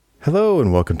Hello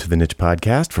and welcome to the Niche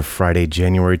Podcast for Friday,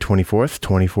 January 24th,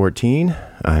 2014.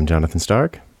 I'm Jonathan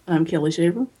Stark. I'm Kelly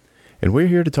Shaver. And we're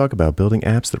here to talk about building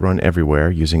apps that run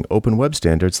everywhere using open web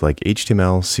standards like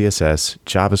HTML, CSS,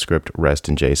 JavaScript, REST,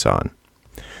 and JSON.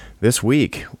 This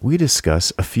week, we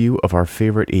discuss a few of our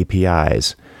favorite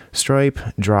APIs: Stripe,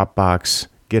 Dropbox,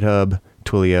 GitHub,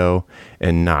 Twilio,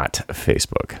 and not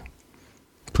Facebook.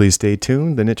 Please stay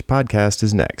tuned. The Niche Podcast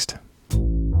is next.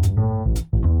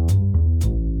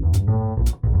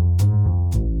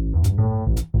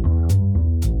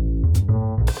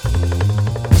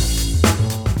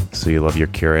 So you love your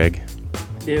Keurig?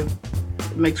 I do.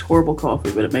 It makes horrible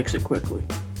coffee, but it makes it quickly.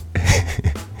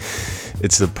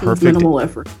 It's the perfect... With minimal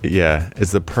effort. Yeah,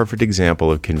 it's the perfect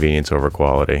example of convenience over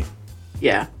quality.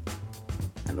 Yeah.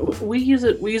 And we use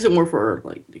it more for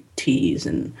like teas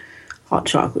and hot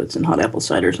chocolates and hot apple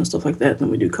ciders and stuff like that than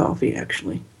we do coffee,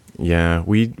 actually. Yeah,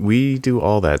 we do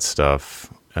all that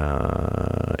stuff.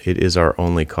 It is our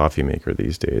only coffee maker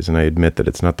these days, and I admit that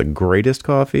it's not the greatest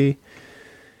coffee,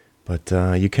 but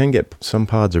you can get some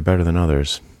pods are better than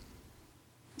others.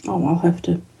 Oh, I'll have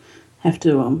to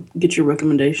get your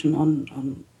recommendation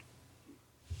on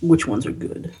which ones are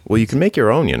good. Well, you can make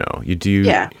your own, you know. You do.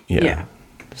 Yeah.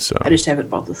 So I just haven't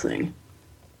bought the thing.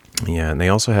 Yeah, and they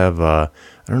also have. I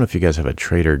don't know if you guys have a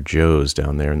Trader Joe's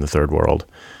down there in the third world,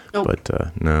 Nope.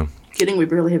 but no. Kidding, we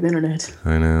barely have internet.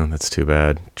 I know, that's too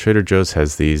bad. Trader Joe's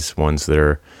has these ones that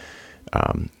are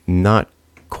not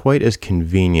quite as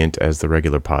convenient as the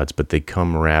regular pods, but they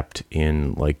come wrapped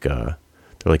in they're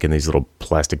like in these little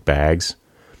plastic bags.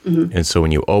 Mm-hmm. And so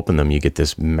when you open them, you get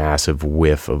this massive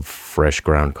whiff of fresh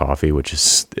ground coffee, which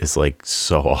is like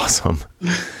so awesome.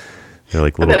 They're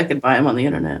like little... I bet I could buy them on the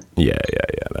internet. Yeah,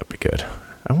 that'd be good.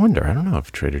 I don't know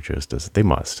if Trader Joe's does it. They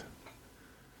must.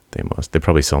 They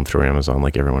probably sell them through Amazon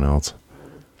like everyone else.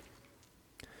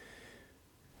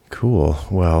 Cool.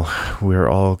 Well, we're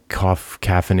all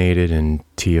caffeinated and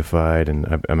teaified,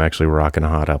 and I'm actually rocking a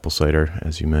hot apple cider,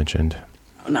 as you mentioned.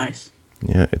 Oh, nice.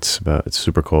 Yeah, it's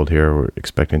super cold here. We're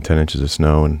expecting 10 inches of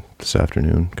snow and this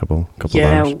afternoon, couple of hours.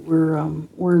 Yeah, we're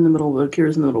in the middle of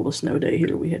Kira's in the middle of a snow day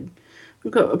here. We've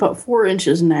got about 4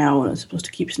 inches now, and it's supposed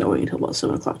to keep snowing until about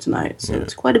 7 o'clock tonight. So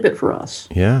It's quite a bit for us.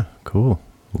 Yeah, cool.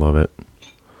 Love it.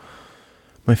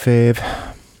 My fave.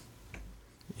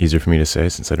 Easier for me to say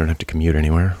since I don't have to commute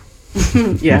anywhere.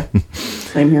 Yeah,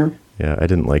 same here. Yeah, I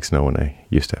didn't like snow when I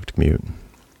used to have to commute.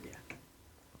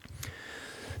 Yeah.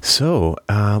 So,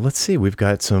 let's see. We've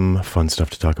got some fun stuff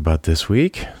to talk about this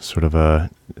week. Sort of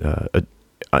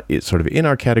it's sort of in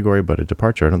our category, but a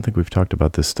departure. I don't think we've talked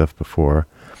about this stuff before.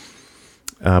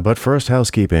 But first,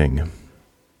 housekeeping.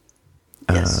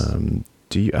 Yes.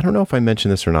 I don't know if I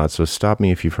mentioned this or not, so stop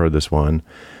me if you've heard this one.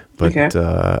 But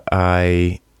okay.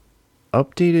 I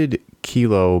updated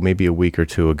Kilo maybe a week or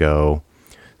two ago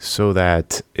so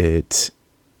that you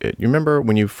remember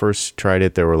when you first tried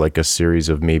it, there were like a series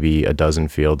of maybe a dozen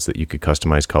fields that you could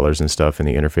customize colors and stuff in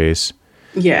the interface?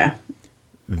 Yeah.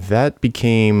 That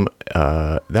became,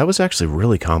 that was actually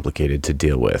really complicated to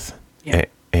deal with. Yeah.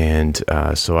 And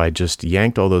so I just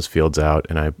yanked all those fields out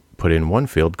and I put in one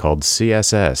field called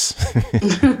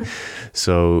CSS.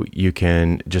 So you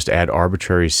can just add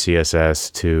arbitrary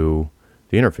CSS to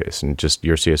the interface, and just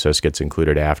your CSS gets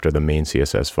included after the main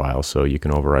CSS file, so you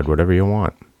can override whatever you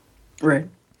want. Right.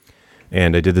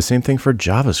 And I did the same thing for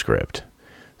JavaScript.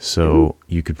 So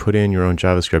you could put in your own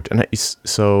JavaScript. And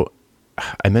so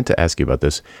I meant to ask you about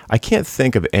this. I can't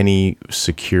think of any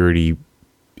security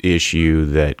issue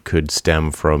that could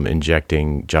stem from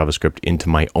injecting JavaScript into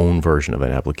my own version of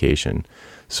an application.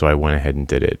 So I went ahead and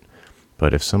did it.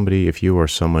 But if you or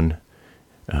someone,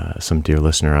 some dear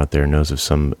listener out there knows of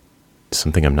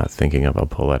something I'm not thinking of, I'll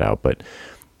pull that out. But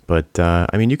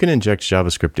I mean, you can inject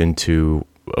JavaScript into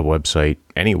a website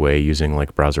anyway using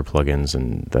like browser plugins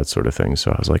and that sort of thing. So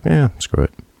I was like, screw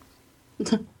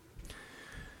it.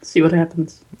 See what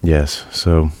happens. Yes.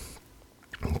 So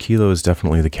Kilo is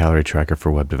definitely the calorie tracker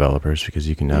for web developers because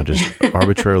you can now just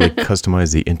arbitrarily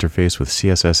customize the interface with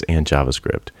CSS and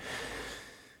JavaScript.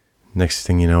 Next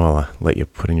thing you know, I'll let you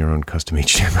put in your own custom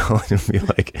HTML and be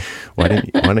like, why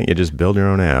don't you just build your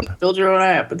own app? Build your own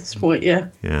app at this point, yeah.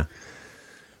 Yeah.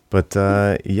 But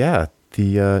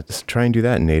just try and do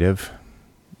that in native.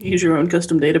 Use your own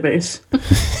custom database.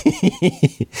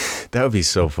 That would be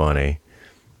so funny.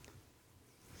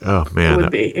 Oh man, it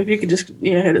would be if you could just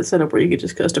had it set up where you could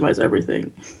just customize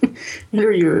everything.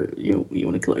 Either you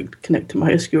want to connect to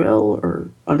MySQL or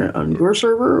on your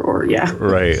server, or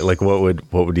right. Like what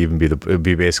would even be it'd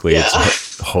be basically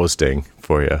it's hosting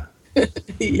for you.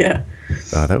 Yeah,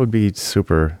 that would be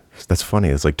super. That's funny.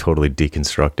 It's like totally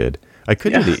deconstructed. I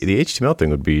could do the HTML thing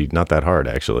would be not that hard,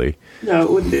 actually. No, it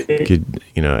wouldn't be. You could,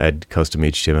 add custom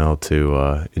HTML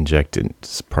to inject in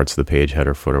parts of the page,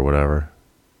 header, footer, whatever.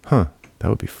 Huh. That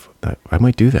would be I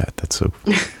might do that. That's so...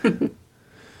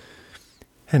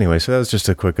 Anyway, so that was just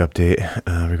a quick update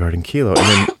regarding Kilo.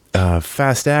 And then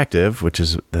Fast Active, which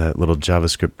is that little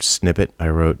JavaScript snippet I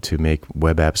wrote to make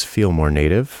web apps feel more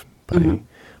native by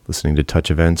listening to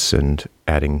touch events and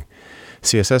adding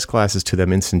CSS classes to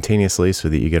them instantaneously so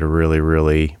that you get a really,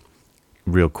 really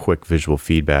real quick visual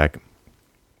feedback.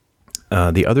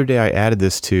 The other day I added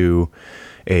this to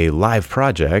a live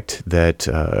project that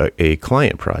a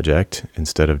client project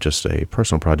instead of just a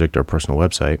personal project or personal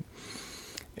website.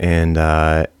 And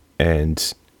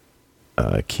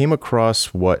came across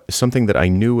something that I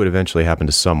knew would eventually happen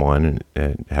to someone, and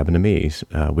it happened to me,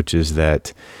 which is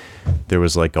that there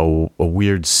was like a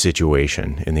weird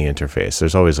situation in the interface.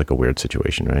 There's always like a weird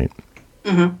situation, right?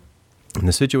 Mm-hmm. And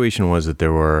the situation was that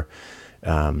there's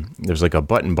like a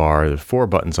button bar. There's 4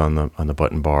 buttons on the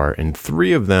button bar, and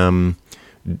 3 of them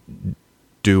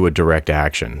do a direct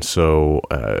action. So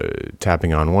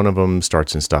tapping on one of them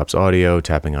starts and stops audio,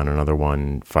 tapping on another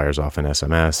one fires off an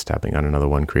SMS, tapping on another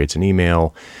one creates an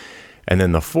email, and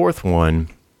then the 4th one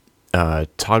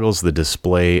toggles the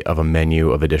display of a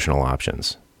menu of additional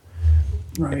options.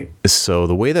 Right. So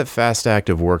the way that Fast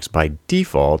Active works by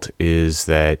default is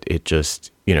that it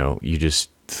just, you just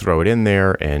throw it in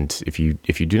there, and if you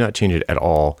do not change it at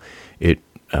all, it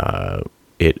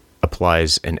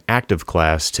applies an active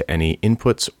class to any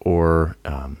inputs or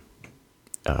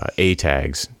A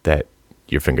tags that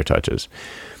your finger touches.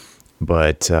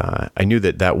 But I knew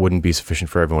that wouldn't be sufficient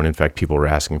for everyone. In fact, people were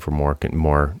asking for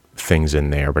more things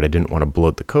in there, but I didn't want to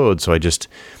bloat the code, so I just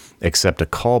accept a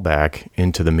callback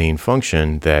into the main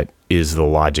function that is the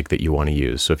logic that you want to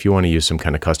use. So if you want to use some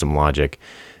kind of custom logic,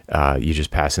 you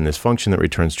just pass in this function that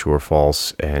returns true or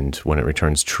false, and when it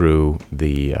returns true,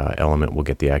 the element will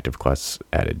get the active class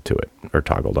added to it or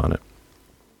toggled on it.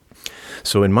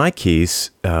 So in my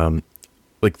case,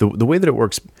 like the way that it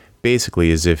works basically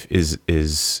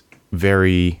is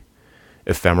very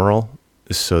ephemeral,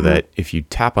 so that if you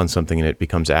tap on something and it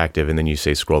becomes active, and then you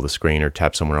say scroll the screen or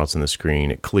tap somewhere else on the screen,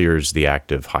 it clears the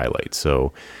active highlight,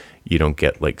 so you don't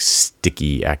get like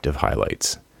sticky active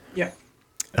highlights. Yeah.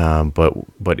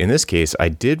 But in this case, I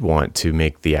did want to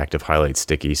make the active highlight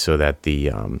sticky so that the,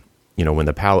 when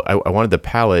the palette, I wanted the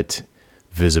palette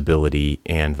visibility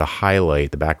and the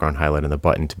highlight, the background highlight and the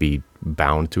button to be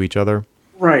bound to each other.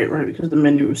 Right, because the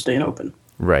menu was staying open.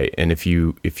 Right. And if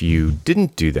you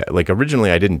didn't do that, like originally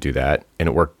I didn't do that, and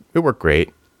it worked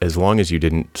great as long as you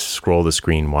didn't scroll the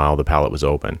screen while the palette was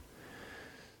open.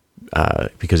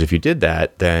 Because if you did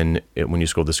that, then when you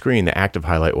scrolled the screen, the active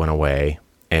highlight went away,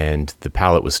 and the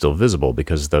palette was still visible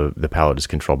because the palette is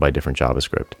controlled by different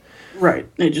JavaScript. Right.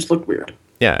 It just looked weird.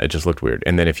 Yeah, it just looked weird.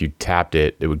 And then if you tapped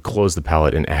it, it would close the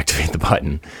palette and activate the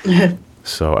button.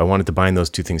 So I wanted to bind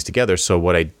those two things together. So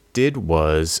what I did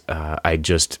was I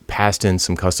just passed in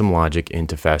some custom logic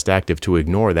into Fast Active to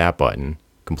ignore that button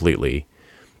completely.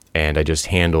 And I just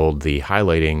handled the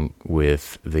highlighting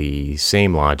with the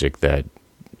same logic that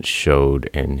showed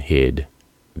and hid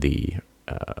the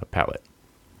palette.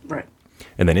 Right.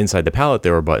 And then inside the palette,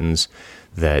 there were buttons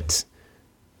that,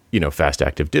 Fast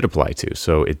Active did apply to.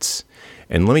 So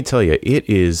and let me tell you, it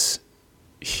is,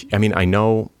 I mean, I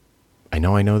know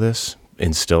this,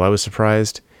 and still I was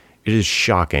surprised. It is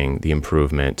shocking, the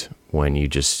improvement when you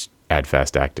just add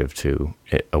Fast Active to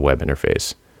a web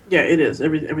interface. Yeah, it is.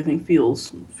 Everything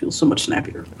feels so much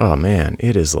snappier. Oh man,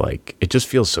 it just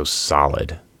feels so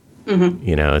solid. Mm-hmm.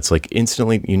 It's like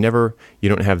instantly, you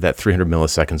don't have that 300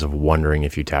 milliseconds of wondering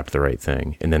if you tapped the right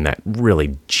thing, and then that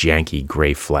really janky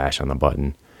gray flash on the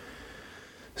button.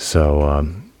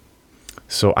 So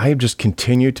I have just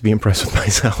continued to be impressed with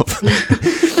myself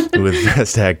with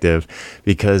Fast Active,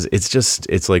 because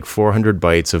it's like 400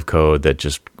 bytes of code that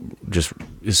just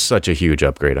is such a huge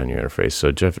upgrade on your interface.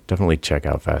 So definitely check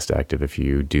out Fast Active if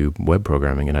you do web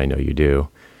programming, and I know you do.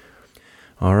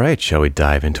 All right, shall we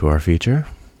dive into our feature?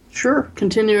 Sure.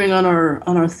 Continuing on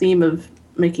our theme of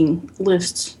making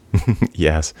lists.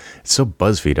 Yes. It's so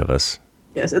BuzzFeed of us.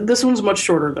 Yes. This one's much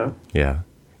shorter, though. Yeah.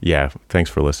 Yeah. Thanks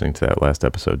for listening to that last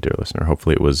episode, dear listener.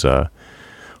 Hopefully it was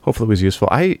useful.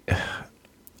 It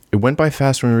went by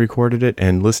fast when we recorded it,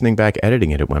 and listening back,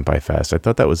 editing it went by fast. I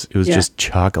thought it was just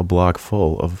chock-a-block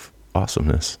full of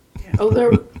awesomeness. Oh, there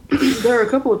are a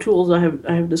couple of tools I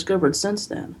have discovered since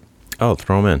then. Oh,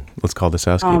 throw them in. Let's call this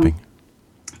housekeeping.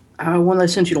 One I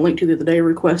sent you the link to the other day,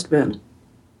 Request Bin.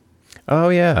 Oh,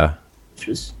 yeah. Which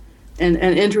was an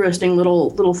interesting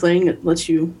little thing that lets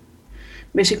you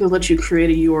basically lets you create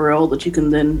a URL that you can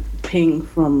then ping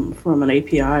from an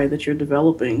API that you're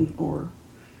developing, or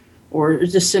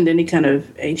just send any kind of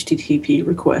HTTP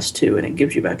request to, and it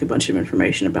gives you back a bunch of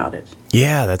information about it.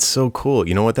 Yeah, that's so cool.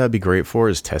 You know what that'd be great for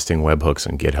is testing webhooks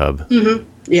on GitHub. Mm-hmm.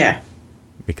 Yeah.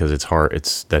 Because it's hard.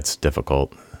 That's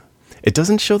difficult. It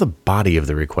doesn't show the body of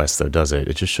the request though, does it?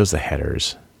 It just shows the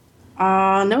headers.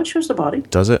 No, it shows the body.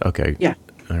 Does it? Okay. Yeah.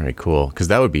 All right, cool. Because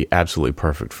that would be absolutely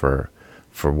perfect for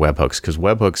webhooks. Because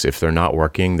webhooks, if they're not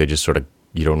working, they just sort of,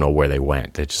 you don't know where they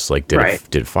went. It's just like, did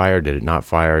it fire? Did it not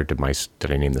fire? Did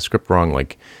I name the script wrong?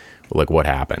 Like what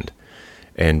happened?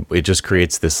 And it just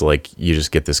creates this, like, you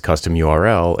just get this custom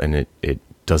URL, and it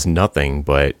does nothing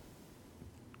but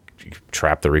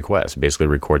trap the request. Basically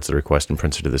records the request and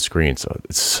prints it to the screen.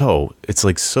 So it's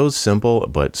like so simple,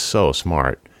 but so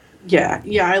smart. Yeah.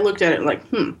 I looked at it like,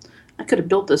 I could have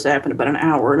built this app in about an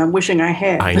hour, and I'm wishing I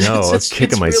had. I know. I was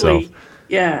kicking myself. Really,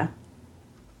 yeah.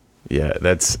 Yeah,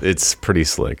 it's pretty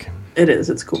slick. It is.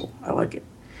 It's cool. I like it.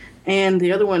 And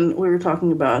the other one, we were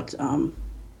talking about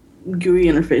GUI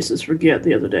interfaces for Git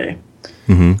the other day.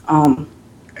 Mm-hmm.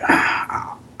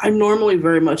 I'm normally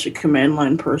very much a command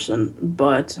line person,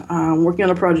 but I'm working on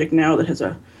a project now that has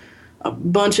a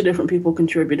bunch of different people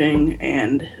contributing,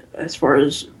 and as far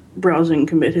as browsing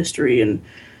commit history and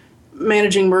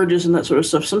managing merges and that sort of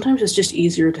stuff, sometimes it's just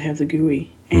easier to have the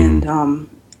GUI. And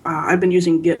I've been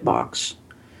using Gitbox,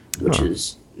 which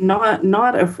is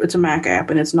it's a Mac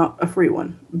app, and it's not a free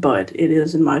one, but it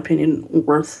is, in my opinion,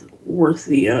 worth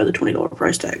the $20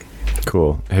 price tag.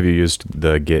 Cool. Have you used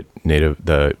the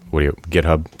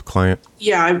GitHub client?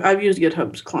 Yeah, I've used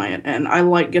GitHub's client, and I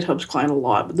like GitHub's client a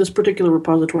lot, but this particular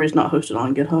repository is not hosted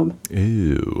on GitHub.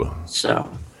 Ooh. So.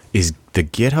 Is the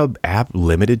GitHub app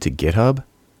limited to GitHub?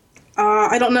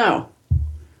 I don't know.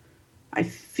 I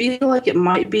feel like it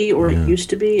might be, or it used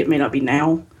to be. It may not be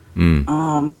now.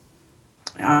 Never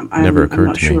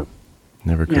occurred to me.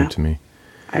 Never occurred to me.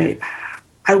 I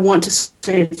want to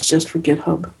say it's just for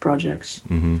GitHub projects.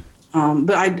 Mm-hmm.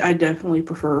 But I definitely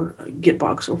prefer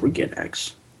Gitbox over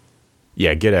GitX.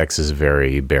 Yeah, GitX is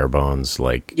very bare bones,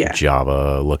 like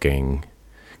Java looking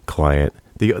client.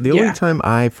 The only time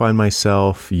I find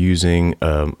myself using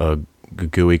a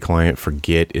GUI client for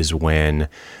Git is when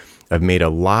I've made a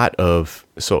lot of,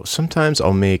 so sometimes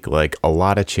I'll make like a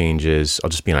lot of changes. I'll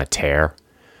just be on a tear.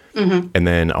 Mm-hmm. And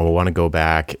then I will want to go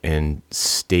back and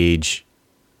stage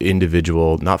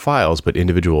individual, not files, but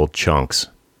individual chunks.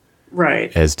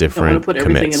 Right. As different commits. Don't want to put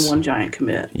commits. everything in one giant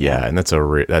commit. Yeah, and that's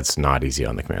not easy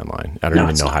on the command line. I don't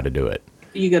even know how to do it.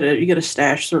 You gotta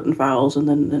stash certain files and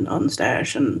then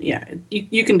unstash, and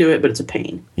you can do it, but it's a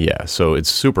pain. Yeah, so it's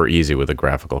super easy with a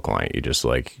graphical client. You just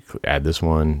like add this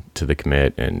one to the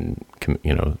commit and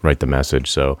write the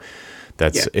message. So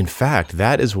that's in fact,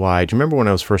 that is why. Do you remember when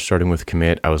I was first starting with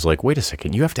commit? I was like, wait a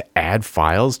second, you have to add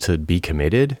files to be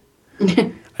committed.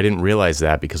 I didn't realize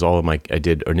that because all of my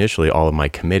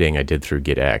committing I did through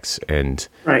GitX, and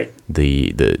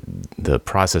the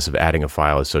process of adding a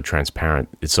file is so transparent.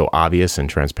 It's so obvious and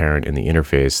transparent in the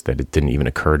interface that it didn't even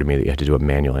occur to me that you had to do it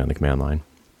manually on the command line.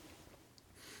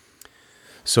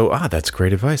 So that's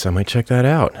great advice. I might check that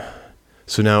out.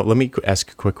 So now let me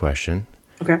ask a quick question.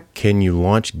 Okay. Can you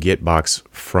launch Gitbox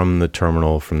from the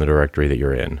terminal from the directory that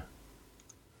you're in?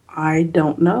 I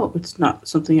don't know. It's not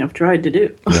something I've tried to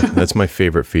do. That's my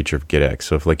favorite feature of GitX.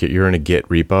 So if like you're in a Git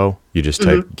repo, you just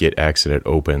type GitX and it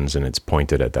opens and it's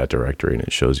pointed at that directory and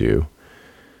it shows you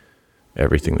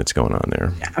everything that's going on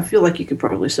there. Yeah, I feel like you could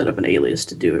probably set up an alias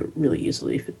to do it really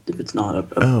easily if it's not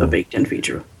a baked-in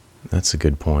feature. That's a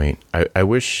good point. I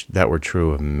wish that were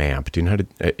true of MAMP. Do you know how to...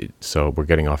 so we're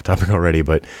getting off topic already,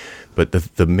 but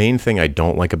the main thing I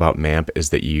don't like about MAMP is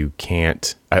that you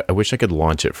can't... I wish I could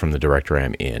launch it from the directory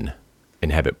I'm in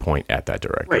and have it point at that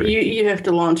directory. Right, you have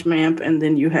to launch MAMP, and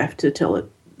then you have to tell it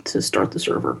to start the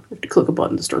server. You have to click a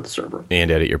button to start the server.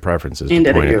 And edit your preferences. And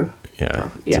edit your...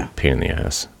 It's a pain in the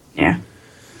ass. Yeah.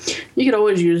 You could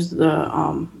always use the...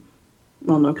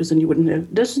 well, no, because then you wouldn't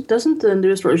have... Doesn't the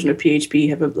newest version of PHP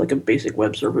have a basic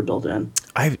web server built in?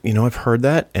 I've heard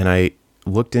that, and I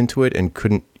looked into it and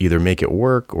couldn't either make it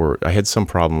work, or I had some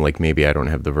problem, like maybe I don't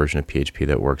have the version of PHP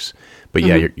that works. But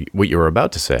what you were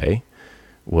about to say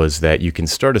was that you can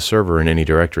start a server in any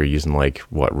directory using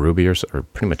Ruby or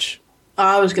pretty much...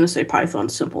 I was going to say Python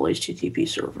simple HTTP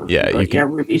server. Yeah, but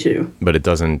Ruby too. But it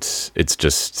doesn't... It's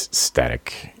just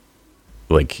static...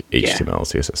 like HTML,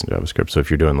 CSS, and JavaScript. So if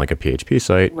you're doing like a PHP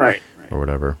site or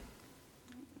whatever.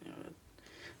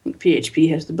 I think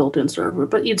PHP has the built-in server,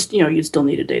 but you'd still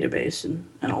need a database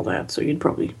and all that. So you'd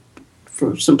probably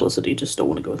for simplicity, just don't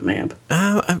want to go with MAMP.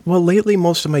 Well, lately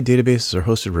most of my databases are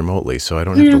hosted remotely, so I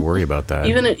don't have to worry about that.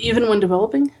 Even when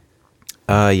developing.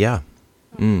 Yeah,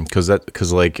 because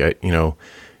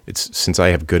it's since I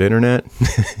have good internet.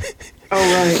 Oh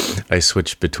right. I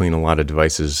switch between a lot of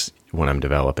devices when I'm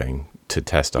developing to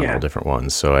test on all different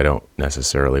ones, so I don't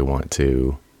necessarily want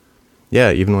to.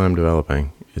 Yeah, even when I'm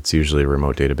developing, it's usually a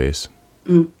remote database.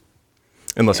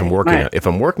 Unless I'm working. If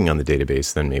I'm working on the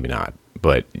database, then maybe not.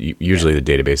 But usually the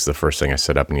database is the first thing I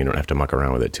set up, and you don't have to muck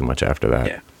around with it too much after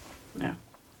that. Yeah.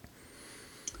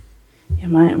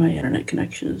 My internet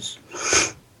connection is.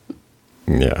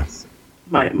 Yeah.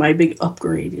 My big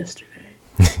upgrade yesterday.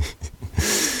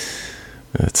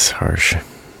 That's harsh.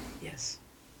 Yes.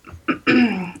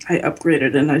 I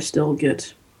upgraded, and I still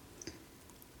get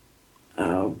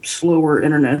slower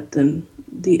internet than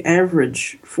the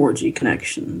average 4G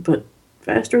connection, but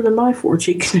faster than my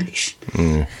 4G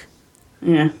connection.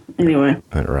 Yeah, anyway.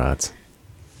 That rots.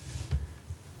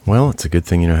 Well, it's a good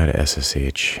thing you know how to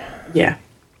SSH. Yeah.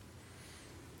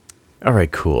 All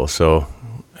right, cool. So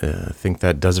I think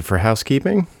that does it for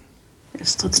housekeeping.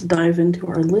 Yes, let's dive into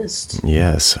our list.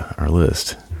 Yes, our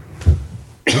list.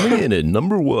 Minute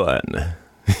number 1.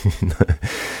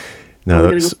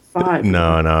 No, that's 5.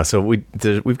 No. So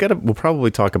we've got to. We'll probably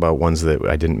talk about ones that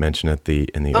I didn't mention in the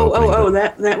opening.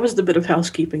 That was the bit of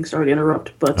housekeeping. Sorry to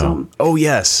interrupt, but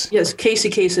yes,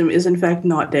 Casey Kasem is in fact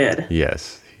not dead.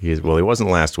 Yes, he is. Well, he wasn't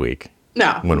last week.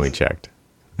 No, when we checked,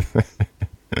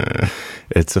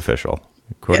 it's official.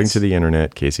 According to the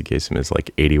internet, Casey Kasem is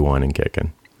like 81 and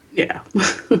kicking. Yeah.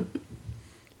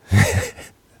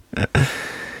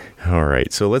 All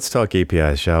right, so let's talk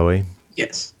APIs, shall we?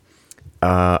 Yes.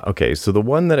 Okay, so the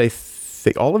one that I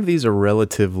think all of these are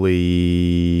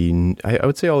relatively, I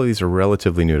would say all of these are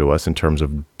relatively new to us in terms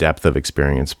of depth of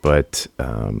experience, but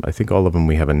I think all of them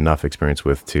we have enough experience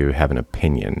with to have an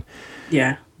opinion.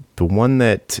 Yeah. The one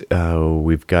that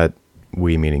we've got,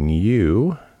 we meaning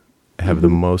you, have the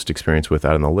most experience with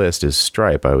out on the list is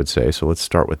Stripe, I would say. So let's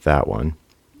start with that one.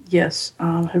 Yes,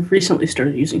 I've recently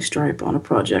started using Stripe on a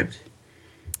project,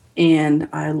 and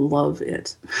I love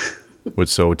it.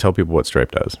 So tell people what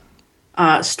Stripe does.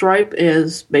 Stripe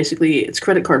is basically, it's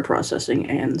credit card processing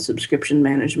and subscription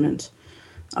management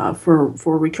for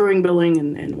recurring billing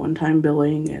and one-time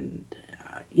billing and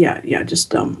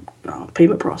just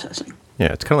payment processing.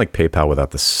 Yeah, it's kind of like PayPal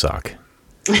without the suck.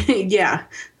 Yeah.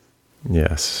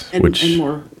 Yes. And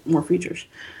more features.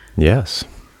 Yes.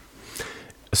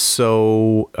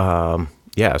 So, so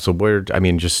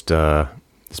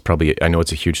it's probably, I know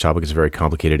it's a huge topic. It's a very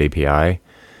complicated API.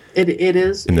 It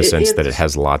is. In the sense that it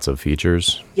has lots of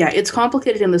features. Yeah, it's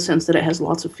complicated in the sense that it has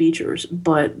lots of features,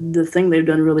 but the thing they've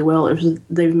done really well is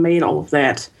they've made all of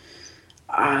that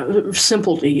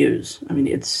simple to use. I mean,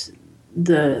 it's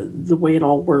the way it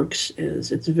all works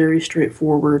is it's very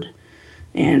straightforward,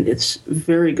 and it's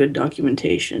very good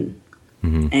documentation.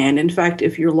 Mm-hmm. And in fact,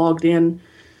 if you're logged in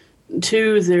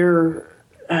to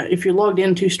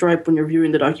Stripe when you're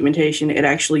viewing the documentation, it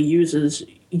actually uses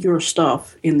your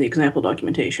stuff in the example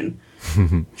documentation,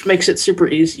 which makes it super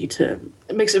easy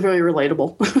it makes it very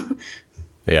relatable.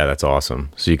 Yeah, that's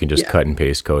awesome. So you can just cut and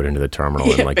paste code into the terminal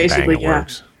and bang, it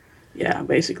works. Yeah,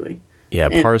 basically. Yeah,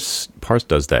 Parse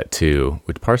does that too.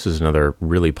 Which Parse is another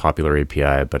really popular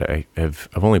API, but I've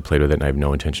only played with it and I have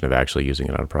no intention of actually using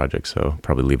it on a project, so I'll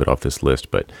probably leave it off this list.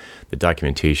 But the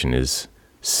documentation is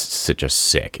just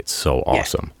sick. It's so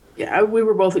awesome. Yeah, we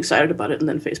were both excited about it, and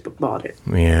then Facebook bought it.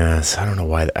 Yes, I don't know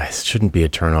why. It shouldn't be a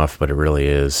turnoff, but it really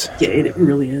is. Yeah, it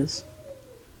really is.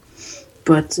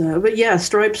 But yeah,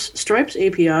 Stripe's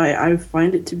API, I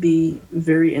find it to be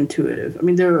very intuitive. I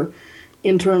mean,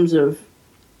 in terms of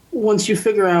once you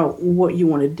figure out what you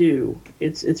want to do,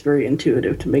 it's very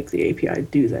intuitive to make the API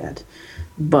do that.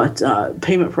 But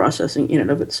payment processing in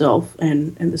and of itself,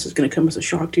 and this is going to come as a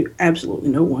shock to absolutely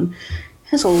no one,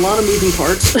 has a lot of moving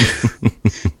parts.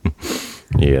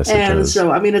 Yes, it does. And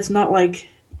so, I mean, it's not like,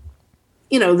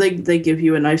 they give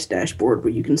you a nice dashboard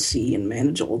where you can see and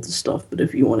manage all this stuff. But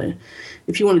if you want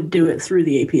to do it through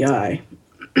the API,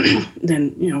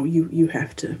 then you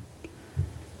have to.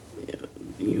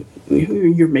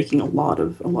 You're making a lot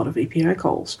of API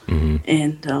calls,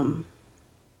 and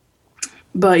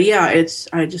but yeah,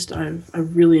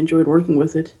 I've really enjoyed working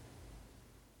with it.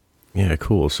 Yeah,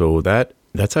 cool. So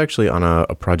that's actually on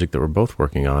a project that we're both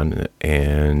working on,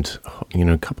 and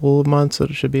a couple of months that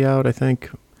it should be out. I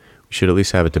think we should at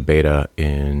least have it to beta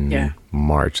in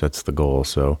March. That's the goal.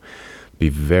 So it'd be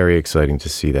very exciting to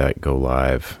see that go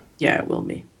live. Yeah, it will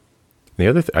be. The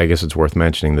other, I guess it's worth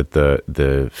mentioning that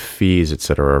the fees, et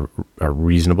cetera, are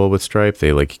reasonable with Stripe.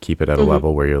 They keep it at a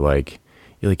level where you're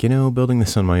you're like, building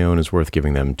this on my own is worth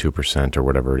giving them 2% or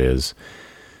whatever it is.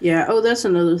 Yeah. Oh, that's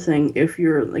another thing. If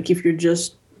you're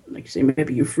just, like, say,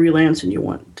 maybe you freelance and you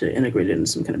want to integrate it in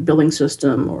some kind of billing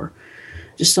system or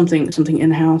just something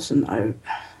in-house, and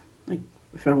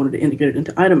if I wanted to integrate it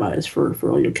into Itemize for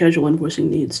all your casual invoicing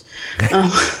needs,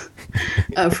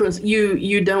 for instance,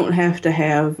 you don't have to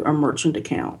have a merchant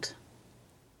account.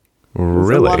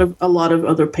 Really? A lot of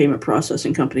other payment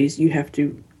processing companies, you have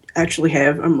to actually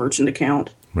have a merchant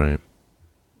account. Right.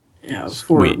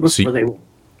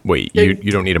 Wait,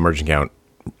 you don't need a merchant account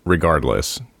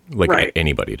regardless. Like, right.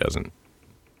 Anybody doesn't.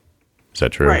 Is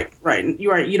that true? Right.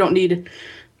 You don't need,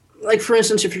 like, for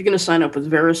instance, if you're going to sign up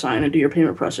with VeriSign and do your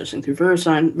payment processing through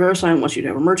VeriSign wants you to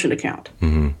have a merchant account.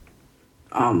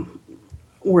 Mm-hmm.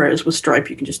 Whereas with Stripe,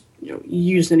 you can just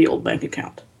use any old bank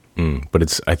account.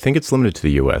 But I think it's limited to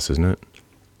the U.S., isn't it?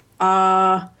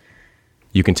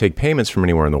 You can take payments from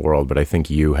anywhere in the world, but I think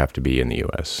you have to be in the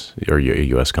U.S. or a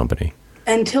U.S. company.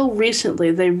 Until recently,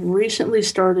 they recently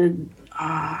started.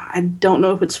 I don't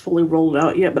know if it's fully rolled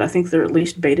out yet, but I think they're at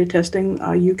least beta testing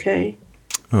UK.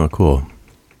 Oh, cool.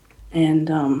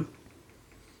 And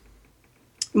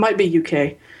might be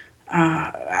UK.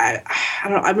 I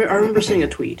don't know. I remember seeing a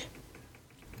tweet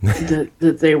that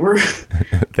they were.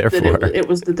 Therefore,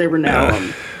 that they were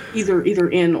now either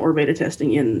in or beta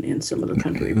testing in some other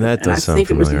country. That does sound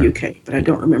familiar. I think it was the UK, but I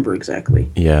don't remember exactly.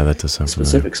 Yeah, that does sound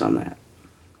specifics familiar. On that.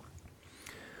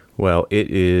 Well,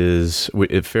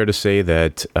 it's fair to say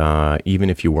that even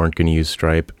if you weren't going to use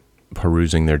Stripe,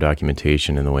 perusing their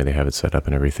documentation and the way they have it set up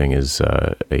and everything is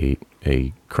a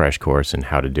crash course in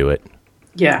how to do it.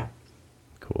 Yeah.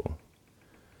 Cool.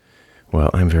 Well,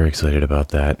 I'm very excited about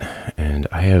that, and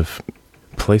I have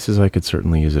places I could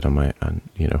certainly use it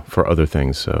for other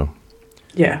things. So.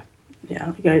 Yeah.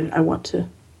 I want to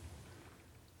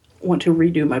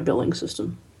redo my billing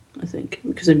system. I think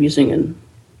because I'm using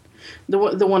the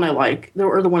one I like, the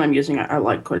one I'm using, I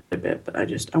like quite a bit, but I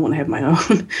want to have my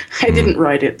own. I didn't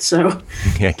write it, so.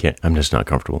 Yeah, I can't. I'm just not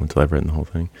comfortable until I've written the whole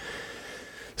thing.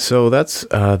 So that's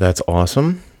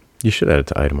awesome. You should add it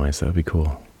to Itemize. That would be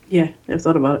cool. Yeah, I've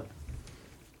thought about it.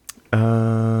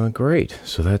 Great.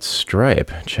 So that's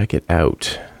Stripe. Check it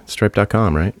out.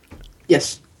 Stripe.com, right?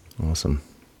 Yes. Awesome.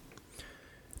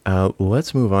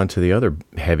 Let's move on to the other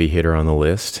heavy hitter on the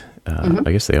list.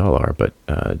 I guess they all are, but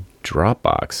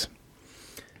Dropbox.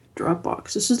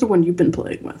 This is the one you've been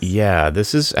playing with. Yeah,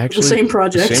 this is actually the same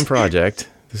project.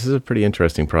 This is a pretty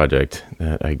interesting project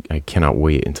that I cannot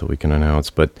wait until we can announce.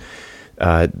 But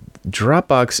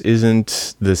Dropbox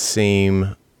isn't the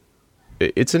same.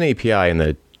 It's an API in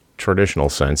the traditional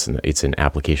sense, and it's an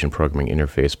application programming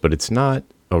interface, but it's not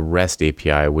a REST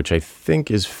API, which I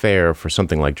think is fair for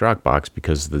something like Dropbox,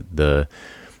 because the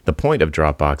point of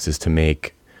Dropbox is to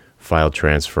make file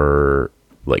transfer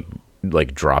like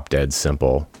drop dead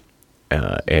simple,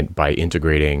 and by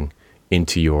integrating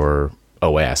into your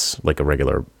OS like a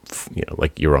regular,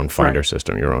 like your own Finder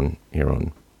system, your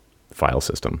own file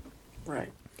system.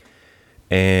 Right.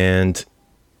 And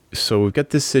so we've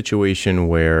got this situation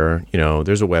where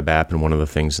there's a web app, and one of the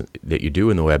things that you do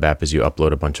in the web app is you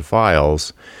upload a bunch of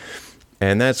files,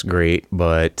 and that's great.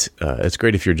 But it's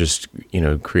great if you're just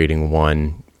creating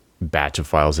one batch of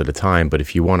files at a time. But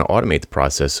if you want to automate the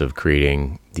process of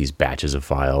creating these batches of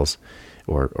files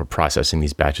or processing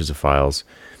these batches of files,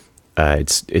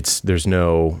 there's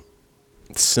no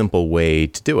simple way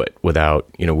to do it without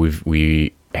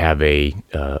we have a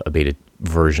beta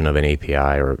version of an API,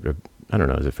 or I don't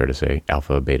know, is it fair to say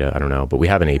alpha, beta? I don't know, but we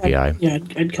have an API.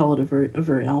 I'd call it a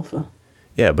very alpha.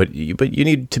 Yeah, but you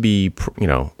need to be,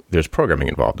 there's programming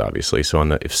involved, obviously. So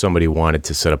if somebody wanted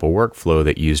to set up a workflow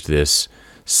that used this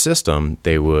system,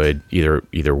 they would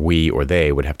either we or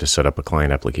they would have to set up a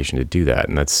client application to do that,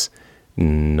 and it's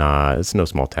no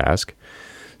small task.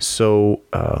 So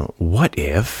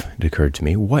it occurred to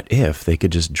me, what if they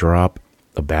could just drop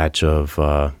a batch of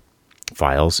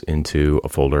files into a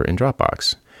folder in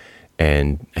Dropbox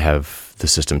and have the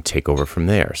system take over from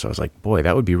there? So I was like, boy,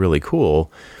 that would be really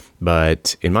cool.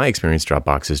 But in my experience,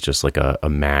 Dropbox is just like a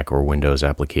Mac or Windows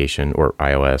application, or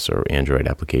iOS or Android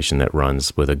application that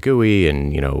runs with a GUI,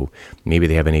 and maybe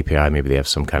they have an API, maybe they have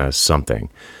some kind of something.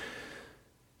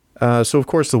 So of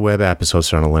course the web app is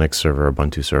hosted on a Linux server, a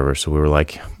Ubuntu server. So we were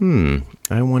like,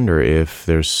 I wonder if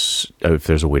there's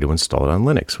a way to install it on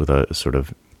Linux with a sort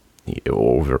of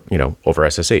over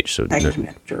SSH. So package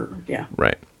manager, yeah.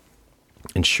 Right.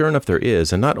 And sure enough, there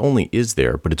is, and not only is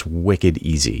there, but it's wicked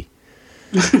easy.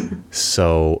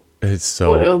 So it's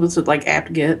so. What, was it like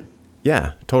apt-get?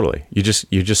 Yeah, totally. You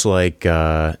just like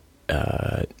it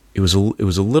was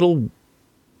a little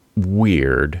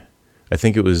weird. I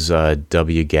think it was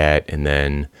wget and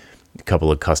then a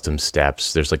couple of custom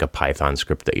steps. There's like a Python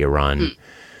script that you run.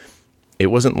 It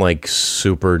wasn't like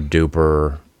super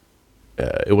duper.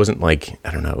 It wasn't like,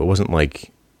 I don't know. It wasn't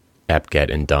like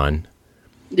apt-get and done.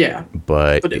 Yeah.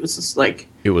 But it was just like.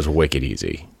 It was wicked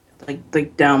easy. Like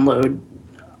download,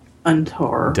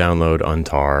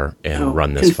 untar, and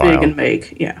run this file. Config and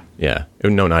make. Yeah. Yeah.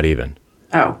 No, not even.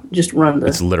 Oh, just run the.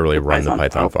 It's literally run the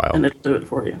Python file. And it'll do it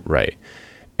for you. Right.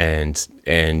 And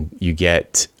you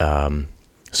get, so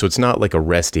it's not like a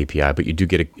REST API, but you do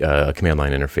get a command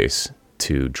line interface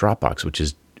to Dropbox, which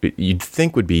is, you'd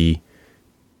think would be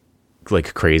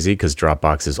like crazy because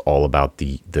Dropbox is all about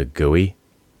the GUI,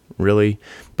 really.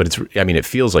 But it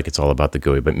feels like it's all about the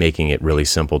GUI, but making it really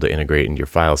simple to integrate into your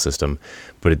file system.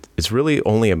 But it's really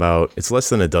only it's less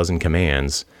than a dozen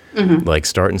commands, like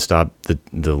start and stop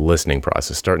the listening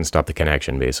process, start and stop the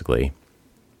connection, basically.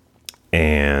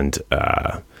 And,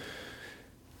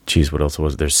 what else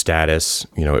was there's status,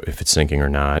 if it's syncing or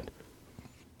not.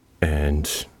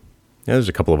 And there's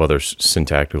a couple of other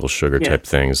syntactical sugar type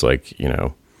things, like,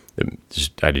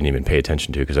 I didn't even pay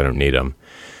attention to because I don't need them.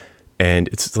 And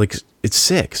it's like, it's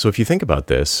sick. So if you think about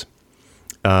this,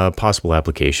 possible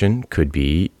application could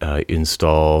be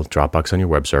install Dropbox on your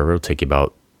web server. It'll take you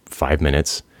about 5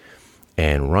 minutes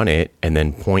and run it, and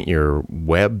then point your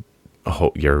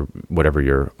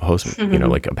your host,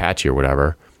 like Apache or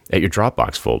whatever, at your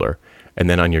Dropbox folder. And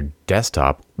then on your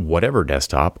desktop, whatever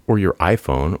desktop, or your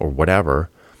iPhone or whatever,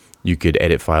 you could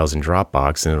edit files in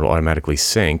Dropbox and it'll automatically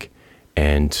sync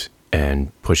and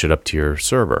push it up to your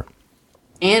server.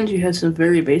 And you have some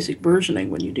very basic versioning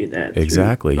when you do that.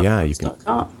 Exactly. Yeah.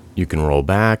 You can roll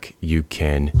back.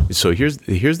 So here's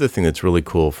the thing that's really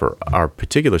cool for our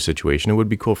particular situation. It would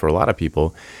be cool for a lot of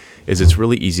people, is it's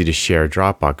really easy to share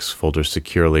Dropbox folders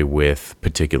securely with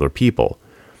particular people.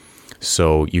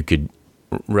 So you could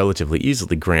relatively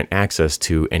easily grant access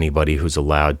to anybody who's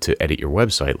allowed to edit your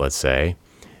website, let's say,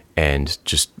 and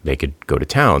just they could go to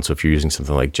town. So if you're using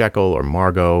something like Jekyll or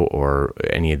Margot or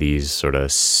any of these sort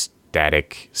of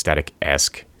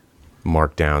static-esque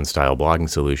markdown style blogging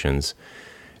solutions,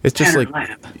 it's just Pattern like,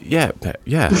 lab.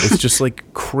 yeah, it's just like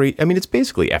crazy. It's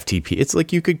basically FTP. It's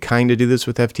like you could kind of do this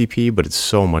with FTP, but it's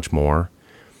so much more,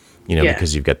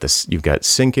 because you've got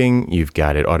syncing, you've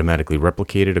got it automatically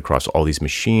replicated across all these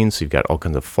machines. So you've got all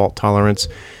kinds of fault tolerance.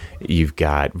 You've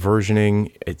got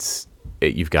versioning.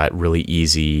 You've got really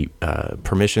easy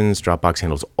permissions. Dropbox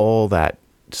handles all that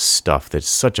stuff that's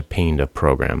such a pain to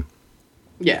program.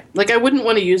 Yeah, like I wouldn't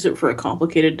want to use it for a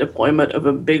complicated deployment of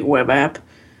a big web app.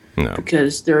 No.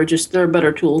 Because there are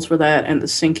better tools for that, and the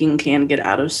syncing can get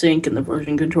out of sync, and the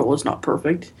version control is not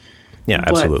perfect. Yeah,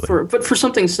 absolutely. But for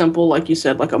something simple, like you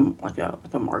said, like a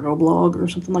Margot blog or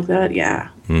something like that, yeah.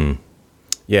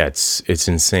 Yeah, it's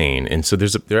insane. And so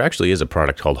there actually is a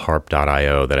product called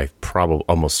harp.io that I probably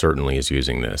almost certainly is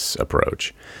using this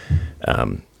approach.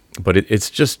 But it's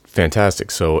just fantastic.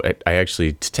 So I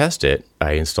actually, to test it,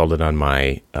 I installed it on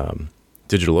my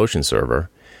DigitalOcean server,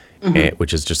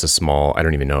 which is just a small, I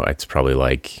don't even know, it's probably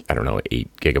like, 8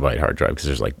 gigabyte hard drive, because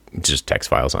there's like just text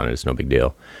files on it. It's no big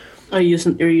deal. Are you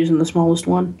using the smallest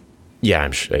one? Yeah,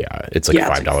 I'm sure. Yeah, it's like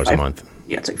 $5 a month.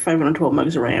 Yeah, it's like 512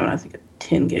 megs of RAM, and I think a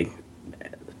 10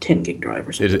 gig drive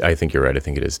or something. I think you're right. I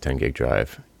think it is a 10 gig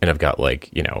drive. And I've got like,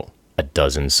 a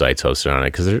dozen sites hosted on it,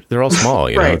 because they're all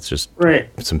small, right. It's just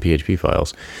some PHP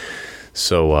files.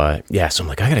 So, so I'm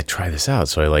like, I got to try this out.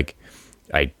 So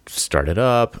I start it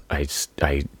up. I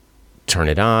turn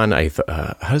it on.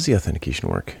 How does the authentication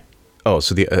work? Oh,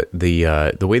 so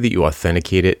the way that you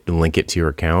authenticate it and link it to your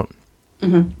account,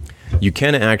 you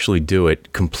can actually do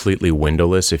it completely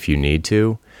windowless if you need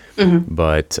to.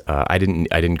 But I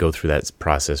didn't go through that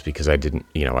process because I didn't,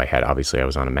 I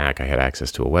was on a Mac. I had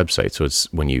access to a website. So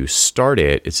it's when you start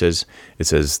it, it says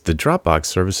the Dropbox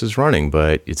service is running,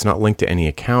 but it's not linked to any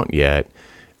account yet.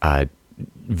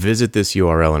 Visit this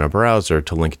URL in a browser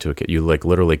to link it to it. You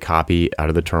literally copy out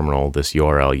of the terminal this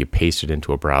URL, you paste it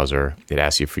into a browser. It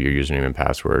asks you for your username and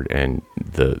password, and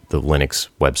the Linux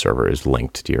web server is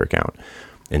linked to your account,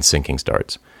 and syncing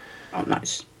starts. Oh,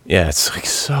 nice. Yeah, it's like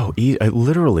so easy.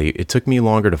 It took me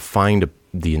longer to find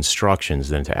the instructions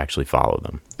than to actually follow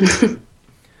them.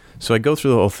 So I go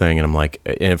through the whole thing, and I'm like,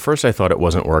 and at first I thought it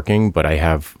wasn't working, but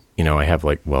let's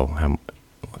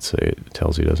say it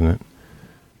tells you, doesn't it?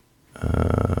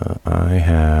 I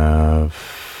have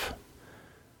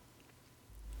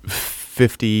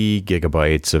 50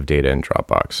 gigabytes of data in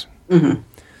Dropbox.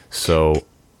 So,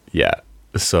 yeah.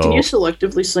 So can you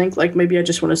selectively sync? Like maybe I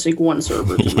just want to sync one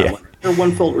server to my Linux, or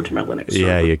one folder to my Linux server.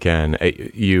 Yeah, you can.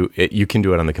 You can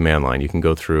do it on the command line. You can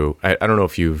go through. I don't know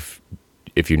if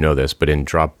if you know this, but in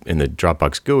the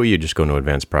Dropbox GUI, you just go into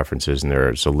Advanced Preferences, and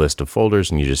there's a list of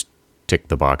folders, and you just tick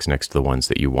the box next to the ones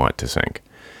that you want to sync.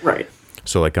 Right.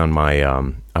 So like on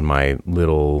my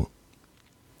little,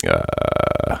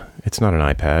 it's not an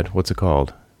iPad. What's it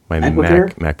called? My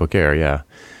MacBook Air. Yeah,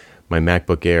 my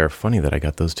MacBook Air. Funny that I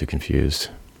got those two confused.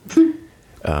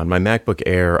 My MacBook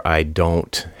Air, I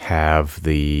don't have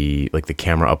the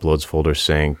camera uploads folder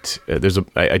synced.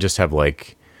 I just have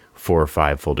like 4 or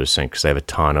 5 folders synced because I have a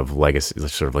ton of legacy,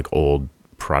 sort of like old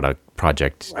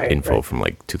project info from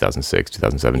like 2006,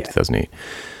 2007, 2008.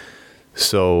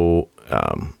 So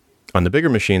on the bigger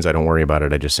machines, I don't worry about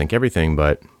it. I just sync everything.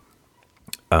 But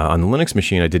on the Linux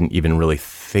machine, I didn't even really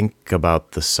think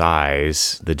about the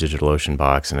size, the DigitalOcean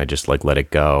box, and I just like let it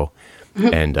go.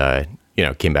 And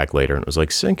came back later and it was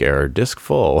like sync error, disk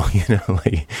full,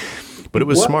 but it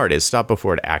was smart. It stopped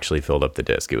before it actually filled up the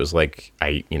disk. It was like,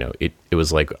 it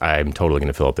was like, I'm totally going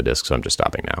to fill up the disk, so I'm just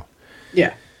stopping now.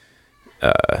 Yeah.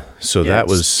 That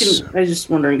was... I was just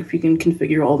wondering if you can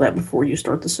configure all that before you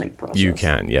start the sync process. You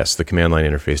can, yes. The command line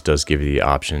interface does give you the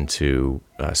option to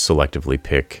selectively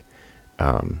pick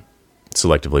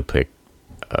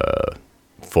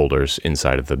folders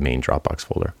inside of the main Dropbox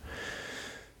folder.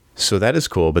 So that is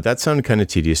cool, but that sounded kind of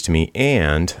tedious to me,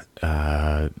 and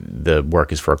the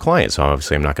work is for a client, so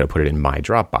obviously I'm not going to put it in my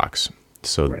Dropbox.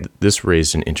 So this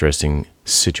raised an interesting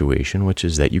situation, which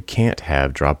is that you can't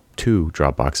have two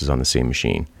Dropboxes on the same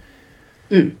machine.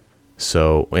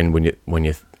 So, and when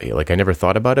you like, I never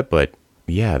thought about it, but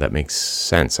yeah, that makes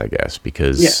sense, I guess,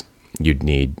 because you'd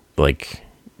need like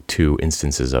 2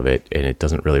 instances of it, and it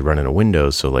doesn't really run in a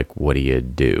Windows, so like, what do you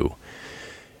do?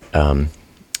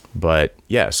 But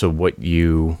yeah, so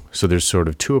there's sort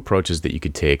of 2 approaches that you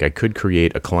could take. I could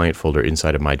create a client folder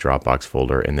inside of my Dropbox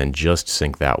folder and then just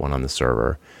sync that one on the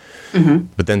server.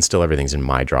 But then still everything's in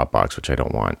my Dropbox, which I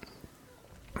don't want.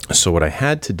 So what I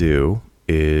had to do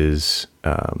is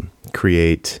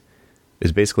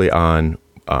basically on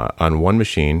one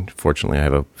machine. Fortunately, I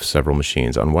have several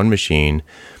machines. On one machine,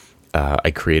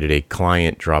 I created a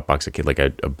client Dropbox, like a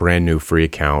brand new free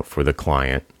account for the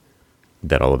client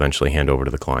that I'll eventually hand over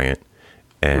to the client.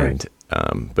 And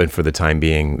but for the time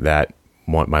being, that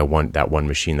one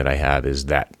machine that I have is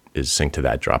synced to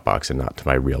that Dropbox and not to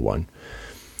my real one.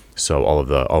 So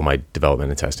all my development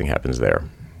and testing happens there.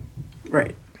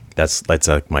 Right. That's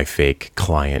like my fake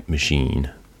client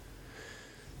machine.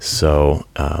 So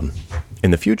in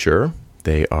the future,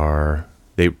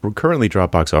 currently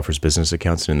Dropbox offers business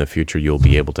accounts, and in the future you'll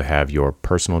be able to have your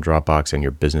personal Dropbox and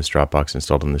your business Dropbox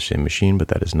installed on the same machine, but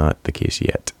that is not the case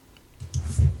yet.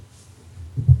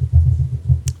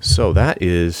 So that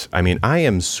is, I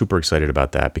am super excited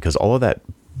about that because all of that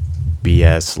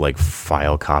BS, like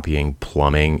file copying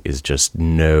plumbing, is just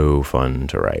no fun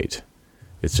to write.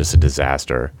 It's just a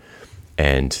disaster.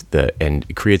 And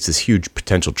it creates this huge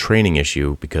potential training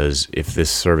issue because if this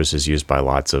service is used by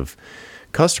lots of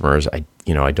customers, I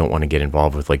don't want to get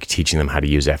involved with like teaching them how to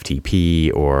use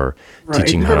FTP or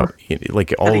teaching them how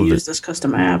to use this